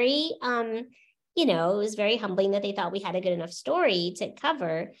was very, it was very humbling that they thought we had a good enough story to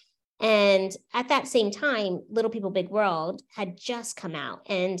cover. And at that same time, Little People, Big World had just come out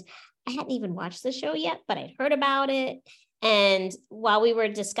and I hadn't even watched the show yet, but I'd heard about it. And while we were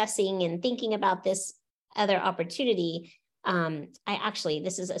discussing and thinking about this other opportunity,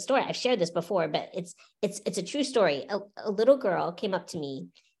 this is a story. I've shared this before, but it's a true story. A little girl came up to me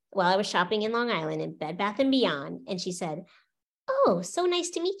while I was shopping in Long Island in Bed Bath & Beyond. And she said, oh, so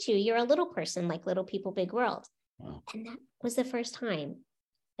nice to meet you. You're a little person like Little People, Big World. Wow. And that was the first time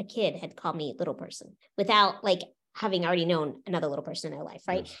a kid had called me little person without like having already known another little person in their life,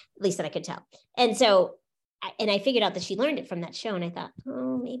 right? Yes. At least that I could tell. And so I figured out that she learned it from that show. And I thought,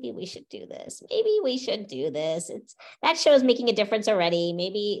 oh, maybe we should do this. Maybe we should do this. That show is making a difference already.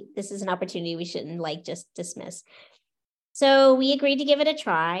 Maybe this is an opportunity we shouldn't like just dismiss. So we agreed to give it a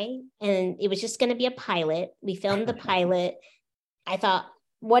try. And it was just going to be a pilot. We filmed the pilot. I thought,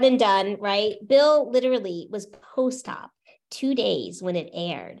 one and done, right? Bill literally was post-op 2 days when it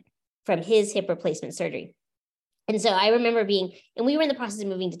aired from his hip replacement surgery. And so I remember and we were in the process of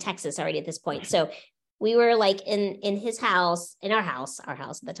moving to Texas already at this point. So we were like in his house, in our house at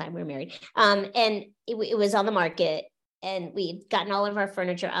the time we were married. And it was on the market and we'd gotten all of our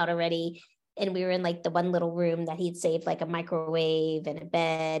furniture out already. And we were in like the one little room that he'd saved like a microwave and a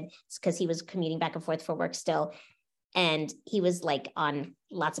bed because he was commuting back and forth for work still. And he was like on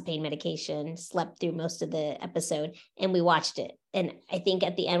lots of pain medication, slept through most of the episode and we watched it. And I think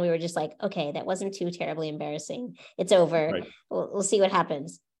at the end we were just like, okay, that wasn't too terribly embarrassing. It's over. Right. We'll see what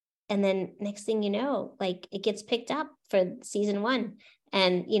happens. And then next thing you know, like it gets picked up for season 1.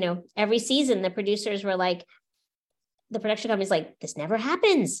 And, every season the producers were like, the production company's like, this never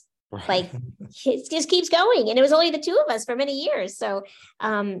happens. Right. Like it just keeps going. And it was only the two of us for many years. So,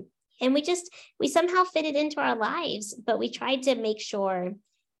 and we somehow fit it into our lives, but we tried to make sure,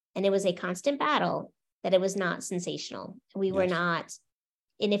 and it was a constant battle, that it was not sensational. We were not,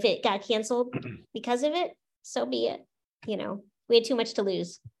 and if it got canceled because of it, so be it. We had too much to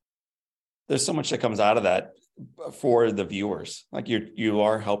lose. There's so much that comes out of that for the viewers. Like you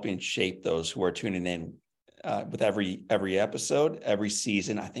are helping shape those who are tuning in with every episode, every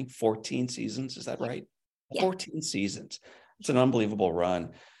season. I think 14 seasons. Is that right? Yeah. 14 seasons. It's an unbelievable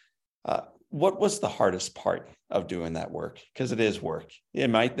run. What was the hardest part of doing that work? Because it is work. They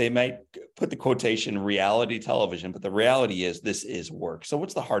might put the quotation reality television, but the reality is this is work. So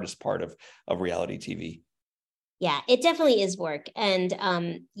what's the hardest part of reality TV? Yeah, it definitely is work. And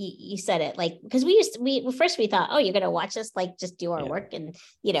you said it, like, because we thought, oh, you're going to watch us like just do our work. And,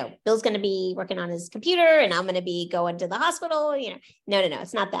 Bill's going to be working on his computer and I'm going to be going to the hospital. No,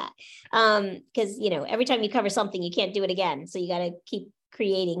 it's not that. Because, every time you cover something, you can't do it again. So you got to keep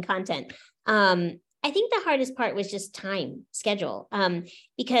creating content. I think the hardest part was just time schedule,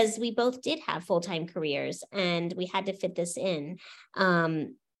 because we both did have full-time careers and we had to fit this in.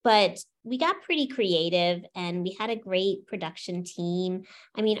 But we got pretty creative and we had a great production team.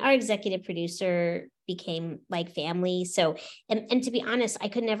 I mean, our executive producer became like family. So, and to be honest, I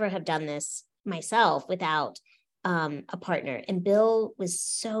could never have done this myself without a partner. And Bill was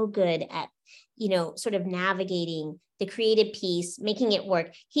so good at, sort of navigating the creative piece, making it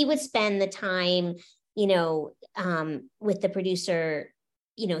work. He would spend the time, with the producer,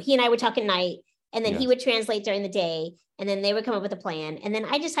 he and I would talk at night and then he would translate during the day. And then they would come up with a plan. And then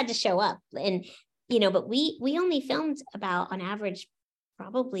I just had to show up. And, but we only filmed about on average,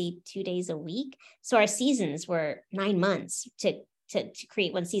 probably 2 days a week. So our seasons were 9 months to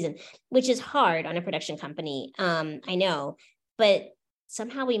create one season, which is hard on a production company. I know, but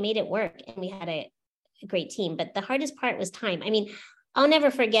somehow we made it work and we had a great team. But the hardest part was time. I mean, I'll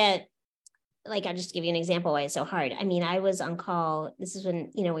never forget, like, I'll just give you an example why it's so hard. I mean, I was on call. This is when,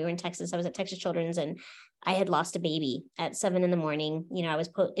 we were in Texas. I was at Texas Children's and I had lost a baby at 7 a.m.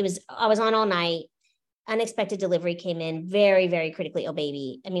 I was on all night unexpected delivery came in, very, very critically ill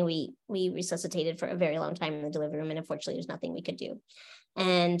baby. I mean, we resuscitated for a very long time in the delivery room, and unfortunately there's nothing we could do.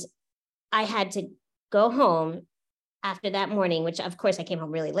 And I had to go home after that morning, which of course I came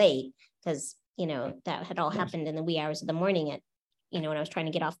home really late because, you know, that had all happened in the wee hours of the morning at, you know, when I was trying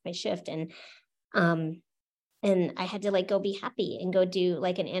to get off my shift. And I had to like go be happy and go do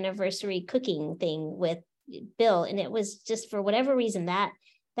like an anniversary cooking thing with Bill. And it was just, for whatever reason, that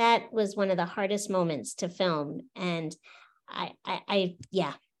was one of the hardest moments to film. And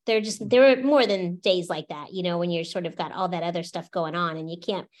there were more than days like that, you know, when you're sort of got all that other stuff going on and you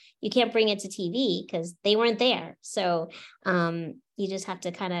can't bring it to TV because they weren't there. So you just have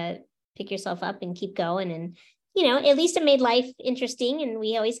to kind of pick yourself up and keep going. And, you know, at least it made life interesting and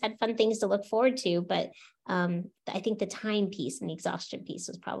we always had fun things to look forward to. But I think the time piece and the exhaustion piece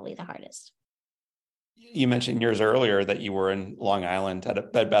was probably the hardest. You mentioned years earlier that you were in Long Island at a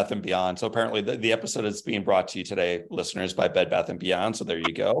Bed Bath & Beyond. So apparently the episode is being brought to you today, listeners, by Bed Bath & Beyond. So there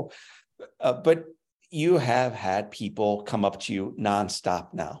you go. But you have had people come up to you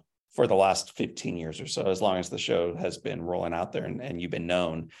nonstop now for the last 15 years or so, as long as the show has been rolling out there and you've been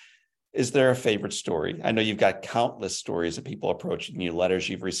known. Is there a favorite story? I know you've got countless stories of people approaching you, letters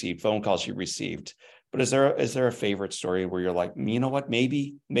you've received, phone calls you've received. But is there a favorite story where you're like, you know what,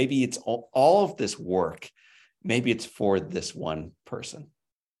 maybe it's all of this work, maybe it's for this one person?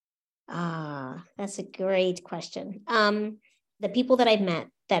 That's a great question. The people that I've met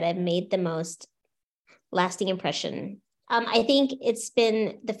that have made the most lasting impression, I think it's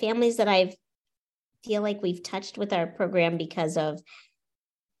been the families that I feel like we've touched with our program because of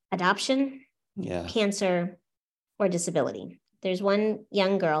adoption, cancer, or disability. There's one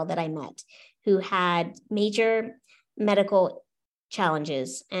young girl that I met who had major medical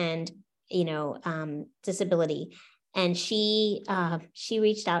challenges and, you know, disability. And she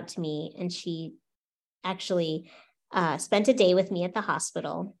reached out to me and she actually spent a day with me at the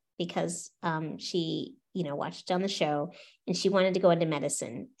hospital because she, you know, watched on the show and she wanted to go into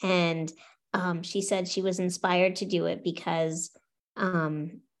medicine. And she said she was inspired to do it because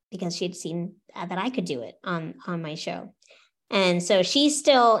she had seen that I could do it on my show. And so she's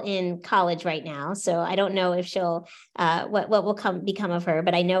still in college right now. So I don't know if she'll, what will become of her,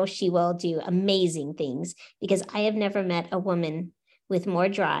 but I know she will do amazing things because I have never met a woman with more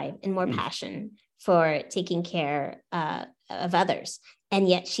drive and more passion for taking care of others. And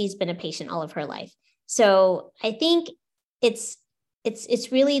yet she's been a patient all of her life. So I think it's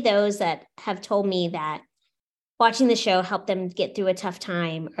really those that have told me that watching the show helped them get through a tough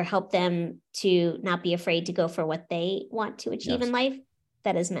time or help them to not be afraid to go for what they want to achieve in life.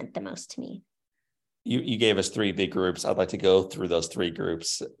 That has meant the most to me. You gave us 3 big groups. I'd like to go through those 3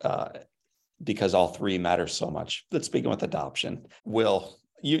 groups because all 3 matter so much. Let's begin with adoption. Will,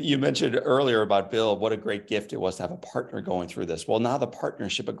 you mentioned earlier about Bill, what a great gift it was to have a partner going through this. Well, now the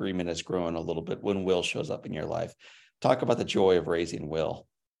partnership agreement has grown a little bit when Will shows up in your life. Talk about the joy of raising Will.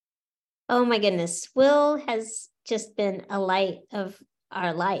 Oh my goodness. Will has just been a light of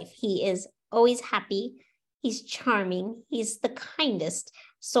our life. He is always happy. He's charming. He's the kindest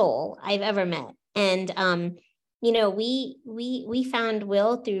soul I've ever met. And, you know, we found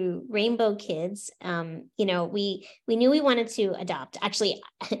Will through Rainbow Kids. You know, we knew we wanted to adopt. Actually,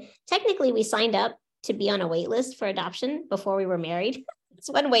 technically we signed up to be on a wait list for adoption before we were married. It's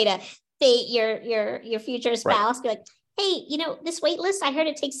one way to date your future spouse. Right. Be like, hey, you know, this wait list, I heard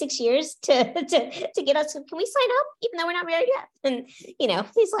it takes 6 years to get us. Can we sign up even though we're not married yet? And, you know,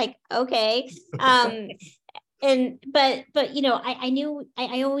 he's like, okay. But, you know,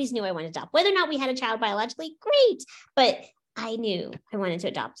 I always knew I wanted to adopt. Whether or not we had a child biologically, great. But I knew I wanted to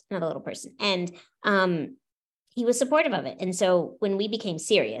adopt another little person. And he was supportive of it. And so when we became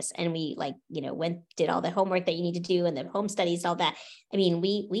serious and we did all the homework that you need to do and the home studies, all that, I mean,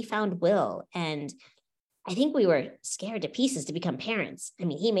 we found Will, and I think we were scared to pieces to become parents. I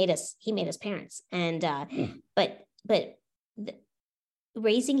mean, he made us parents. And, but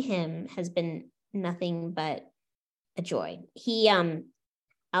raising him has been nothing but a joy.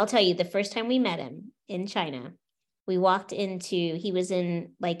 I'll tell you, the first time we met him in China, we walked into, he was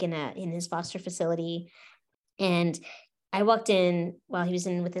in his foster facility. And I walked in while he was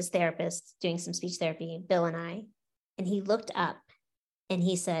in with his therapist doing some speech therapy, Bill and I, and he looked up and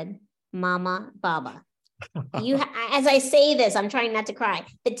he said, "Mama, Baba." As I say this, I'm trying not to cry.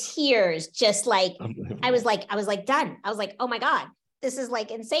 The tears just like, I was like done. I was like, oh my God, this is like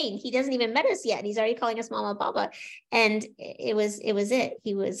insane. He doesn't even met us yet. And he's already calling us Mama, Baba. And it was it.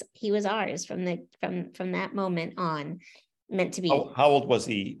 He was ours from that moment on, meant to be. How old was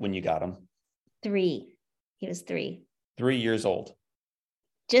he when you got him? 3. He was 3. 3 years old.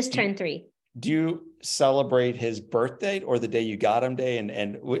 Just turned 3. do you celebrate his birthday or the day you got him day?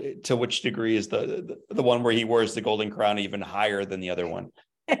 And to which degree is the one where he wears the golden crown even higher than the other one?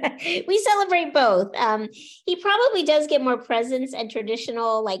 We celebrate both. He probably does get more presents and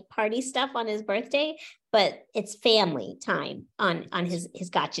traditional like party stuff on his birthday, but it's family time on his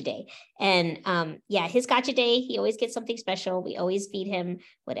gotcha day. And his gotcha day, he always gets something special. We always feed him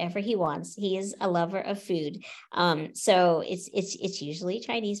whatever he wants. He is a lover of food. So it's usually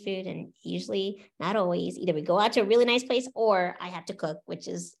Chinese food, and usually, not always, either we go out to a really nice place or I have to cook, which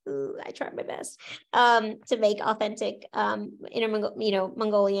is I try my best to make authentic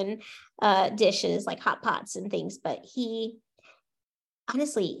Mongolian dishes like hot pots and things. But he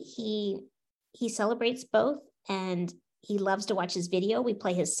celebrates both, and he loves to watch his video. We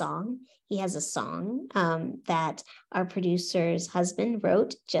play his song. He has a song that our producer's husband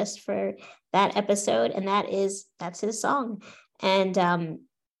wrote just for that episode, and that's his song. And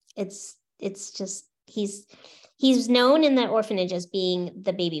it's just he's known in the orphanage as being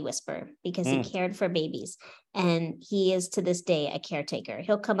the baby whisperer because he cared for babies, and he is to this day a caretaker.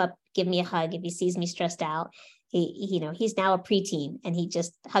 He'll come up, give me a hug if he sees me stressed out. He's now a preteen, and he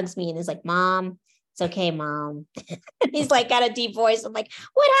just hugs me and is like, "Mom, it's okay, Mom." He's like got a deep voice. I'm like,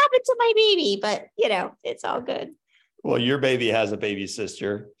 "What happened to my baby?" But it's all good. Well, your baby has a baby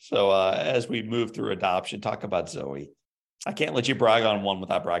sister. So as we move through adoption, talk about Zoe. I can't let you brag on one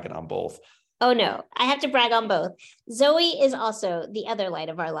without bragging on both. Oh no, I have to brag on both. Zoe is also the other light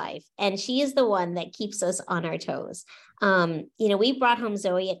of our life, and she is the one that keeps us on our toes. We brought home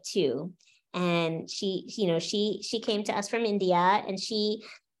Zoe at 2. And she came to us from India, and she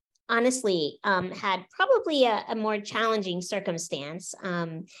honestly had probably a more challenging circumstance.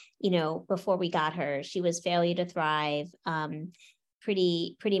 Before we got her, she was failure to thrive,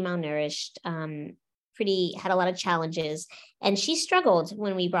 pretty malnourished, had a lot of challenges, and she struggled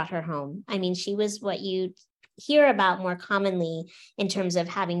when we brought her home. I mean, she was what you hear about more commonly in terms of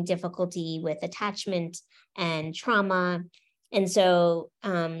having difficulty with attachment and trauma, and so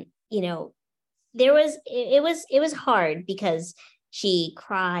it was hard because she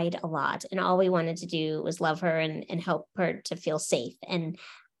cried a lot, and all we wanted to do was love her and help her to feel safe.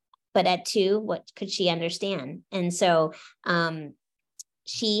 But at 2, what could she understand? And so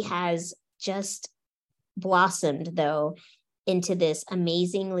she has just blossomed though into this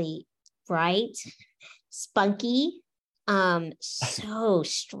amazingly bright, spunky, so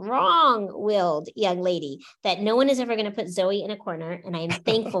strong-willed young lady that no one is ever going to put Zoe in a corner. And I am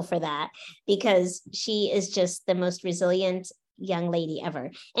thankful for that, because she is just the most resilient young lady ever.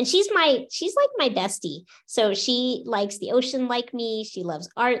 And she's like my bestie. So she likes the ocean like me. She loves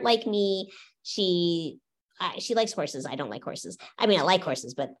art like me. She likes horses. I don't like horses. I mean, I like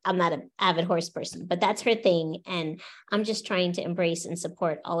horses, but I'm not an avid horse person, but that's her thing. And I'm just trying to embrace and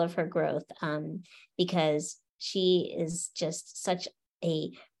support all of her growth, because she is just such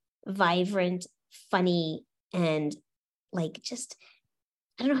a vibrant, funny, and I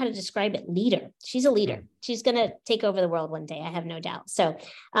don't know how to describe it, leader. She's a leader. She's going to take over the world one day. I have no doubt. So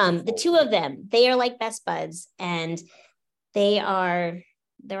the 2 of them, they are like best buds, and they're our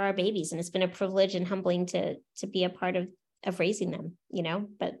babies. And it's been a privilege and humbling to be a part of raising them,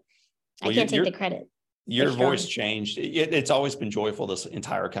 but I can't take the credit. Your voice changed. It's always been joyful, this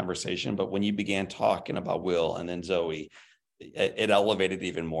entire conversation, but when you began talking about Will and then Zoe, it elevated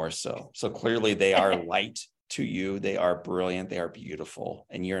even more so. So clearly they are light to you. They are brilliant. They are beautiful.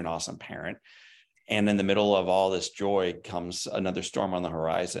 And you're an awesome parent. And in the middle of all this joy comes another storm on the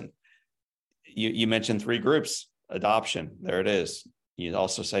horizon. You mentioned 3 groups, adoption. There it is. You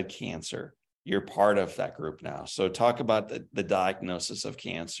also said cancer. You're part of that group now. So talk about the diagnosis of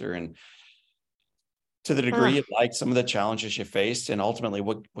cancer, and to the degree of some of the challenges you faced, and ultimately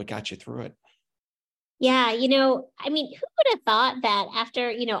what got you through it. Yeah, I mean, who would have thought that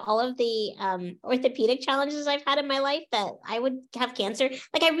after, all of the orthopedic challenges I've had in my life that I would have cancer?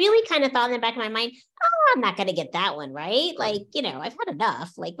 Like, I really kind of thought in the back of my mind, I'm not going to get that one, right? Like, I've had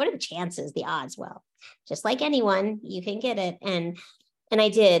enough. Like, what are the chances, the odds? Well, just like anyone, you can get it. And I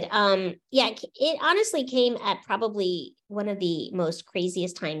did. It honestly came at probably one of the most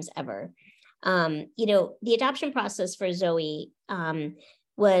craziest times ever. The adoption process for Zoe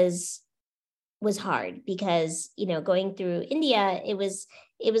was hard because, going through India, it was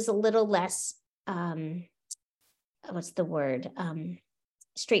a little less,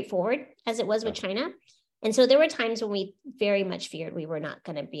 straightforward as it was with China. And so there were times when we very much feared we were not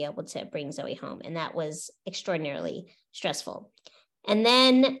going to be able to bring Zoe home. And that was extraordinarily stressful. And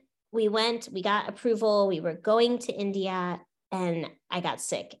then we got approval. We were going to India, and I got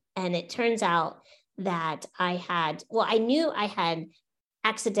sick. And it turns out that I knew I had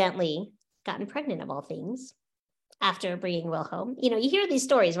accidentally gotten pregnant of all things after bringing Will home. You hear these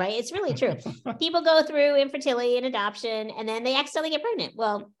stories, right? It's really true. People go through infertility and adoption, and then they accidentally get pregnant.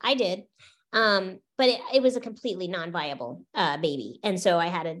 Well, I did. But it was a completely non-viable baby. And so I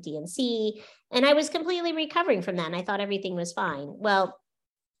had a D&C, and I was completely recovering from that. And I thought everything was fine. Well,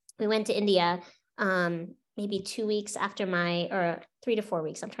 we went to India maybe 2 weeks after or 3 to 4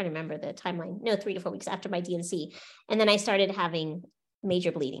 weeks. I'm trying to remember the timeline. No, 3 to 4 weeks after my D&C. And then I started having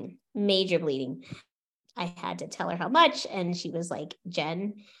major bleeding. I had to tell her how much. And she was like,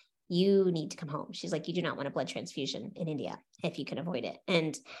 Jen, you need to come home. She's like, you do not want a blood transfusion in India if you can avoid it.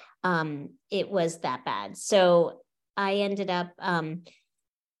 And it was that bad. So I ended up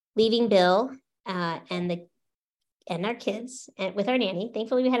leaving Bill and our kids and with our nanny.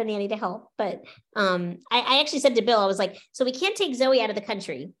 Thankfully, we had a nanny to help. But I actually said to Bill, I was like, so we can't take Zoe out of the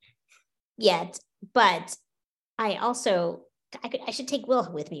country yet, but I should take Will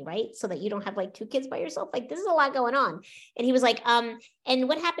with me, right? So that you don't have like 2 kids by yourself. Like, this is a lot going on. And he was like, and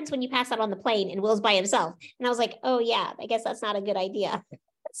what happens when you pass out on the plane and Will's by himself? And I was like, oh yeah, I guess that's not a good idea.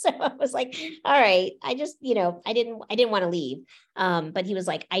 So I was like, all right, I just, I didn't want to leave. But he was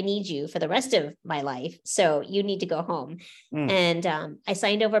like, I need you for the rest of my life. So you need to go home. And I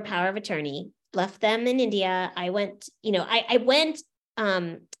signed over power of attorney, left them in India. I went, I went,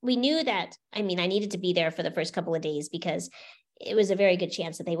 we knew that, I needed to be there for the first couple of days because it was a very good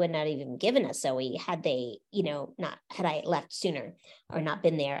chance that they would not even given us Zoe had they, had I left sooner or not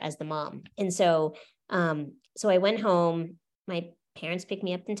been there as the mom. And so, so I went home. My parents picked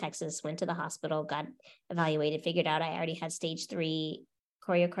me up in Texas, went to the hospital, got evaluated, figured out I already had stage 3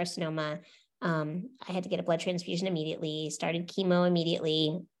 choriocarcinoma. I had to get a blood transfusion immediately, started chemo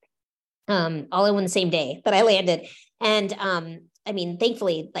immediately, all in one same day that I landed. And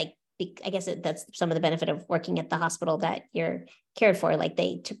thankfully, like, I guess that's some of the benefit of working at the hospital that you're cared for. Like,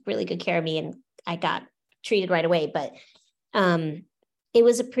 they took really good care of me and I got treated right away, but it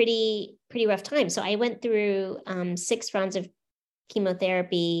was a pretty rough time. So I went through 6 rounds of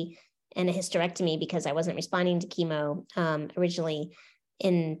chemotherapy and a hysterectomy because I wasn't responding to chemo originally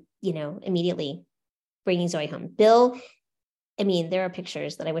immediately bringing Zoe home. Bill, there are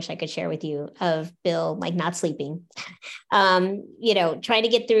pictures that I wish I could share with you of Bill, like, not sleeping, trying to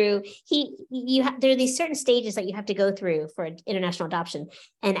get through. There are these certain stages that you have to go through for international adoption.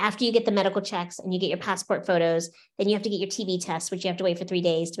 And after you get the medical checks and you get your passport photos, then you have to get your TB test, which you have to wait for 3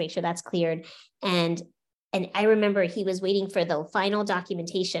 days to make sure that's cleared. And I remember he was waiting for the final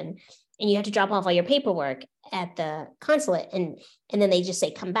documentation, and you have to drop off all your paperwork at the consulate. And then they just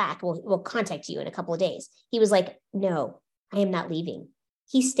say, come back. We'll contact you in a couple of days. He was like, no, I am not leaving.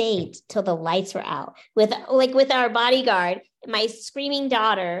 He stayed till the lights were out with our bodyguard, my screaming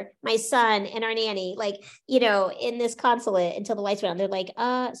daughter, my son, and our nanny, in this consulate until the lights went on. They're like,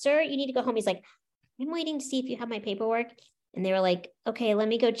 sir, you need to go home. He's like, I'm waiting to see if you have my paperwork. And they were like, okay, let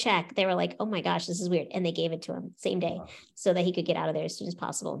me go check. They were like, oh my gosh, this is weird. And they gave it to him same day so that he could get out of there as soon as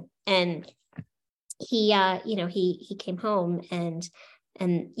possible. And he came home and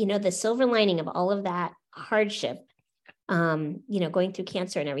the silver lining of all of that hardship, going through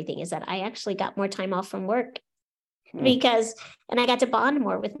cancer and everything, is that I actually got more time off from work and I got to bond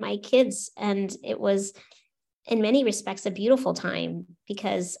more with my kids. And it was in many respects a beautiful time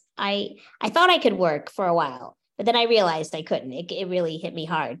because I thought I could work for a while, but then I realized I couldn't. It really hit me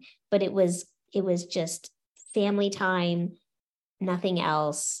hard, but it was just family time, nothing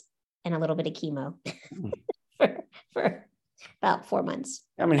else, and a little bit of chemo for about 4 months.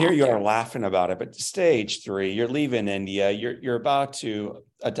 Here you are laughing about it, but stage 3, you're leaving India, you're about to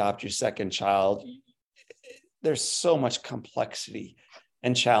adopt your second child. There's so much complexity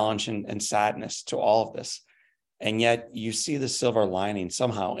and challenge and sadness to all of this. And yet you see the silver lining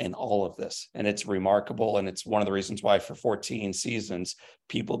somehow in all of this. And it's remarkable. And it's one of the reasons why for 14 seasons,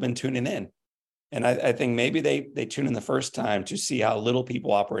 people have been tuning in. And I think maybe they tune in the first time to see how little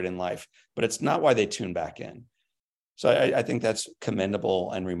people operate in life, but it's not why they tune back in. So I think that's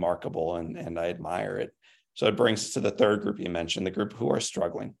commendable and remarkable, and I admire it. So it brings us to the third group you mentioned, the group who are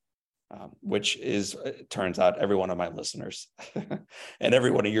struggling, which is, it turns out, every one of my listeners and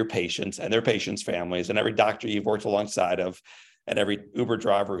every one of your patients and their patients' families and every doctor you've worked alongside of and every Uber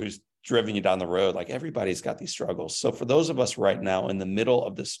driver who's driven you down the road. Like, everybody's got these struggles. So for those of us right now in the middle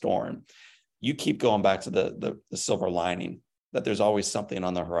of the storm, you keep going back to the silver lining, that there's always something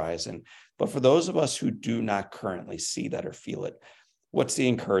on the horizon. But for those of us who do not currently see that or feel it, what's the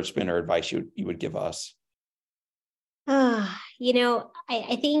encouragement or advice you would give us?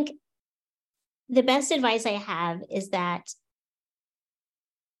 I think the best advice I have is that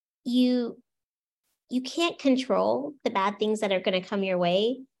you can't control the bad things that are going to come your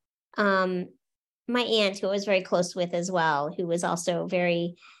way, My aunt, who I was very close with as well, who was also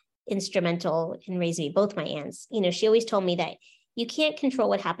very instrumental in raising me, both my aunts, she always told me that you can't control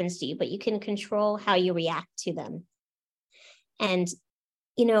what happens to you, but you can control how you react to them. And,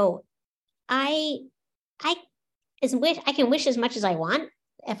 I can wish as much as I want.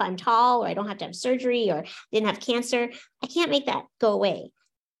 If I'm tall, or I don't have to have surgery, or didn't have cancer, I can't make that go away.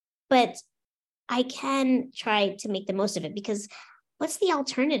 But I can try to make the most of it, because what's the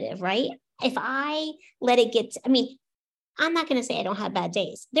alternative, right? If I let it get, I'm not going to say I don't have bad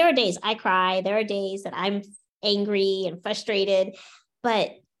days. There are days I cry. There are days that I'm angry and frustrated.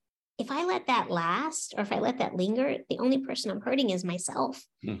 But if I let that last, or if I let that linger, the only person I'm hurting is myself.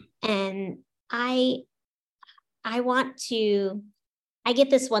 And I get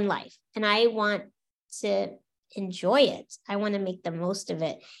this one life, and I want to enjoy it. I want to make the most of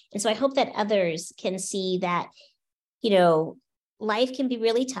it. And so I hope that others can see that, life can be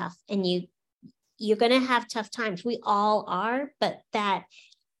really tough, and you're going to have tough times. We all are, but that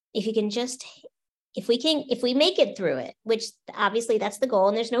if we make it through it, which obviously that's the goal,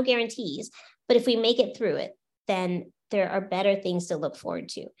 and there's no guarantees, but if we make it through it, then there are better things to look forward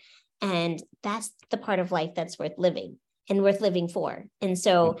to. And that's the part of life that's worth living and worth living for. And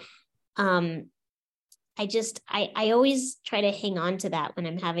so, I always try to hang on to that when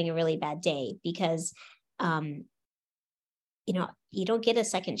I'm having a really bad day, because, you don't get a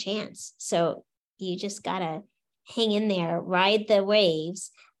second chance. So you just gotta hang in there, ride the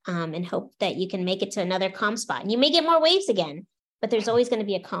waves, and hope that you can make it to another calm spot. And you may get more waves again, but there's always going to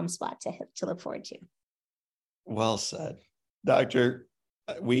be a calm spot to look forward to. Well said, Doctor.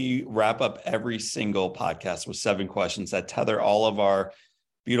 We wrap up every single podcast with 7 questions that tether all of our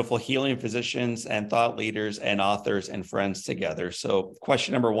beautiful healing physicians and thought leaders and authors and friends together. So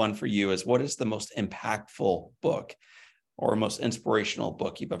question number 1 for you is, what is the most impactful book or most inspirational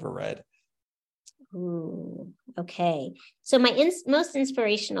book you've ever read? Ooh, okay. So my most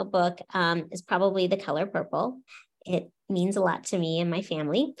inspirational book is probably The Color Purple. It means a lot to me and my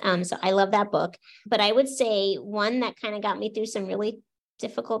family. So I love that book. But I would say one that kind of got me through some really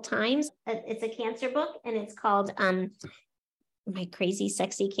difficult times. It's a cancer book, and it's called My Crazy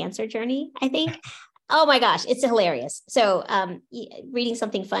Sexy Cancer Journey, I think. Oh my gosh, it's hilarious. So reading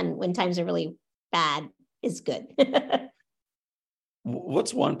something fun when times are really bad is good.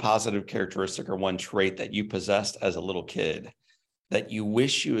 What's one positive characteristic or one trait that you possessed as a little kid that you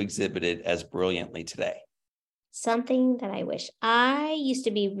wish you exhibited as brilliantly today? Something that I wish. I used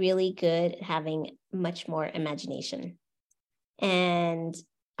to be really good at having much more imagination. And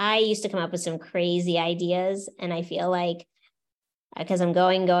I used to come up with some crazy ideas. And I feel like because I'm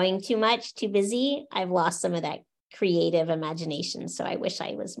going too much, too busy, I've lost some of that creative imagination. So I wish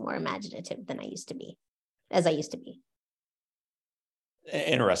I was more imaginative than I used to be.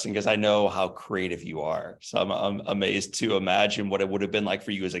 Interesting, because I know how creative you are. So I'm amazed to imagine what it would have been like for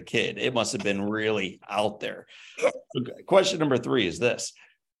you as a kid. It must have been really out there. Question number 3 is this.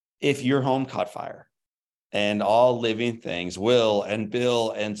 If your home caught fire and all living things, Will and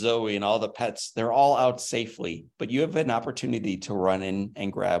Bill and Zoe and all the pets, they're all out safely, but you have an opportunity to run in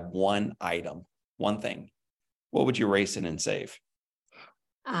and grab one item, one thing, what would you race in and save?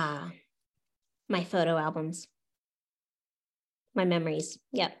 My photo albums. My memories.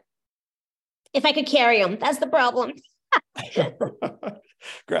 Yep. If I could carry them, that's the problem.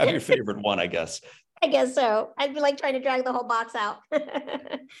 Grab your favorite one, I guess. I guess so. I'd be like trying to drag the whole box out.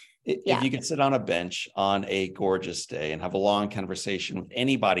 If you could sit on a bench on a gorgeous day and have a long conversation with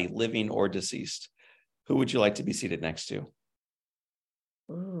anybody living or deceased, who would you like to be seated next to?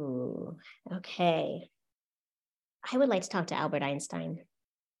 Ooh, okay. I would like to talk to Albert Einstein.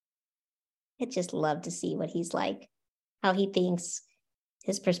 I'd just love to see what he's like, how he thinks,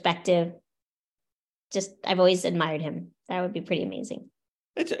 his perspective. I've always admired him. That would be pretty amazing.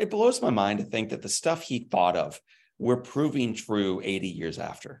 It blows my mind to think that the stuff he thought of, we're proving true 80 years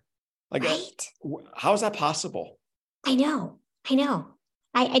after. Like, right? How is that possible? I know.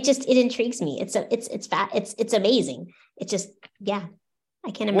 It intrigues me. It's amazing. It just, yeah.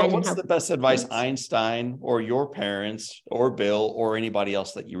 I can't imagine. What's the best advice Einstein or your parents or Bill or anybody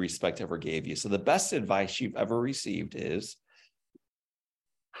else that you respect ever gave you? So the best advice you've ever received is?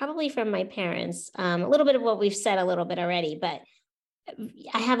 Probably from my parents. A little bit of what we've said a little bit already, but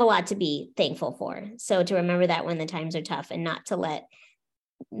I have a lot to be thankful for. So to remember that when the times are tough, and not to let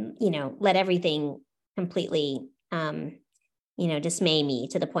everything completely, dismay me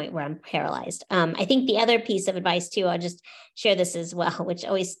to the point where I'm paralyzed. I think the other piece of advice too, I'll just share this as well, which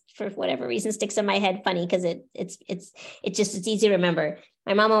always, for whatever reason, sticks in my head funny, because it's easy to remember.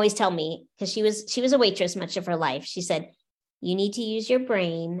 My mom always told me, because she was a waitress much of her life. She said, you need to use your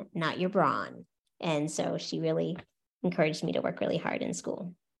brain, not your brawn. And so she really encouraged me to work really hard in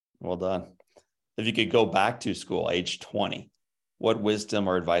school. Well done. If you could go back to school, age 20, what wisdom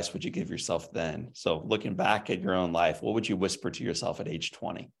or advice would you give yourself then? So looking back at your own life, what would you whisper to yourself at age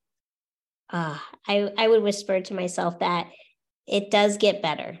 20? I would whisper to myself that it does get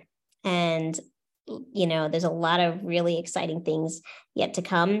better. And, there's a lot of really exciting things yet to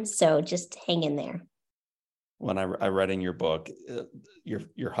come. So just hang in there. When I read in your book,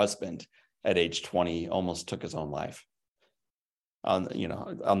 your husband at age 20 almost took his own life on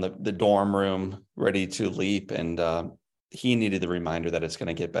the dorm room, ready to leap. And he needed the reminder that it's going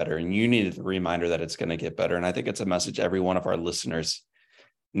to get better. And you needed the reminder that it's going to get better. And I think it's a message every one of our listeners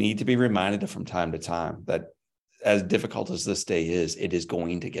need to be reminded of from time to time, that as difficult as this day is, it is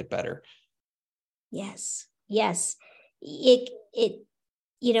going to get better. Yes.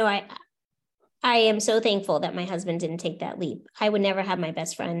 I am so thankful that my husband didn't take that leap. I would never have my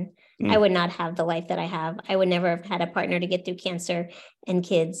best friend. I would not have the life that I have. I would never have had a partner to get through cancer and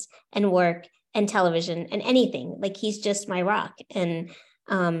kids and work and television and anything. Like, he's just my rock. And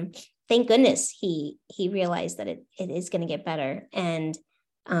thank goodness he realized that it is going to get better. And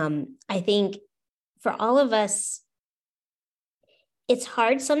I think for all of us, it's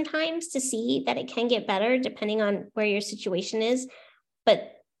hard sometimes to see that it can get better depending on where your situation is.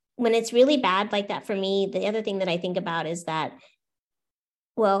 But when it's really bad like that for me, the other thing that I think about is that,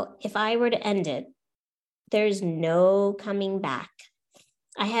 well, if I were to end it, there's no coming back.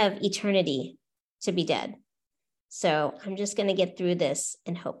 I have eternity to be dead. So I'm just going to get through this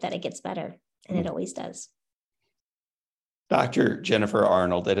and hope that it gets better. And it always does. Dr. Jennifer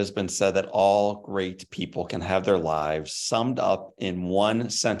Arnold, it has been said that all great people can have their lives summed up in one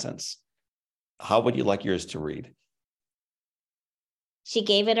sentence. How would you like yours to read? She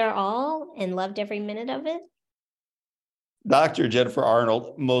gave it her all and loved every minute of it. Dr. Jennifer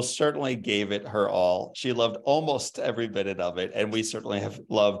Arnold most certainly gave it her all. She loved almost every minute of it, and we certainly have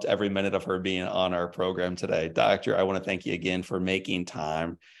loved every minute of her being on our program today. Doctor, I want to thank you again for making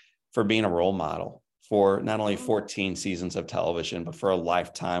time, for being a role model, for not only 14 seasons of television, but for a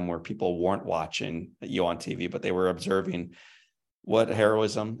lifetime where people weren't watching you on TV, but they were observing what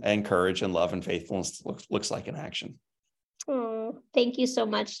heroism and courage and love and faithfulness looks like in action. Oh, thank you so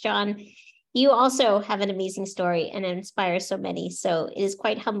much, John. You also have an amazing story and it inspires so many. So it is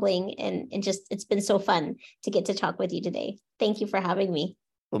quite humbling and just, it's been so fun to get to talk with you today. Thank you for having me.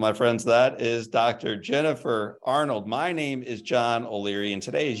 Well, my friends, that is Dr. Jennifer Arnold. My name is John O'Leary, and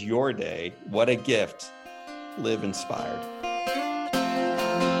today is your day. What a gift. Live inspired.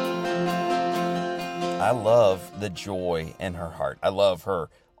 I love the joy in her heart. I love her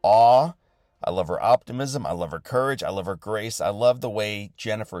awe. I love her optimism. I love her courage. I love her grace. I love the way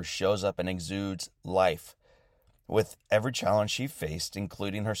Jennifer shows up and exudes life. With every challenge she faced,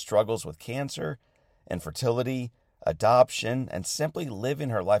 including her struggles with cancer, infertility, adoption, and simply living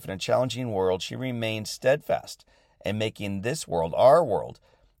her life in a challenging world, she remained steadfast in making this world, our world,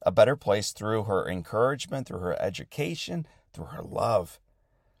 a better place through her encouragement, through her education, through her love.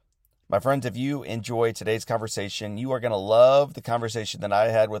 My friends, if you enjoyed today's conversation, you are going to love the conversation that I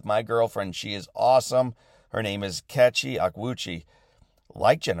had with my girlfriend. She is awesome. Her name is Kechi Akwuchi.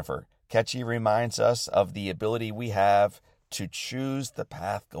 Like Jennifer, Kechi reminds us of the ability we have to choose the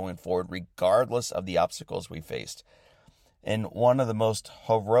path going forward, regardless of the obstacles we faced. In one of the most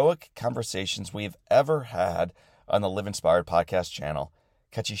heroic conversations we've ever had on the Live Inspired podcast channel,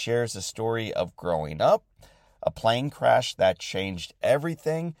 Kechi shares the story of growing up, a plane crash that changed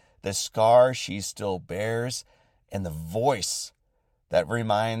everything, the scar she still bears, and the voice that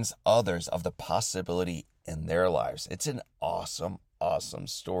reminds others of the possibility in their lives. It's an awesome, awesome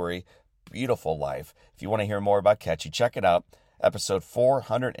story. Beautiful life. If you want to hear more about Kechi, check it out. Episode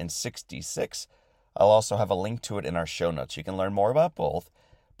 466. I'll also have a link to it in our show notes. You can learn more about both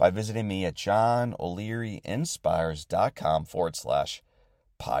by visiting me at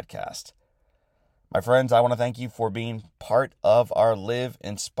johnolearyinspires.com/podcast. My friends, I want to thank you for being part of our Live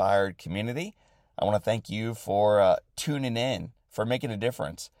Inspired community. I want to thank you for tuning in, for making a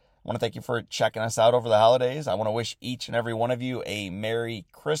difference. I want to thank you for checking us out over the holidays. I want to wish each and every one of you a Merry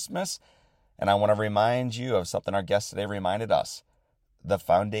Christmas. And I want to remind you of something our guest today reminded us. The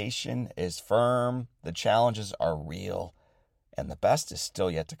foundation is firm, the challenges are real, and the best is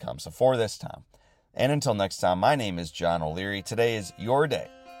still yet to come. So for this time, and until next time, my name is John O'Leary. Today is your day.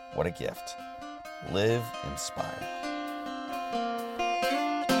 What a gift. Live inspired.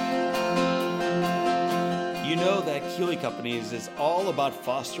 You know that Keeley Companies is all about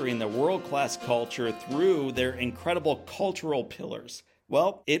fostering the world-class culture through their incredible cultural pillars.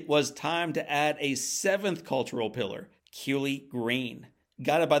 Well, it was time to add a seventh cultural pillar, Keeley Green.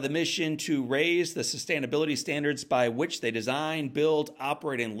 Guided by the mission to raise the sustainability standards by which they design, build,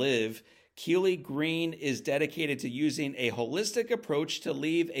 operate, and live, Keeley Green is dedicated to using a holistic approach to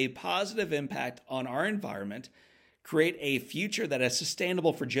leave a positive impact on our environment, create a future that is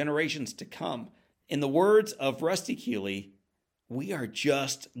sustainable for generations to come. In the words of Rusty Keeley, we are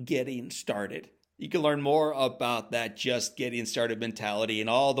just getting started. You can learn more about that just getting started mentality and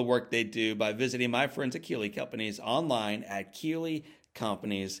all the work they do by visiting my friends at Keeley Companies online at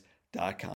KeeleyCompanies.com.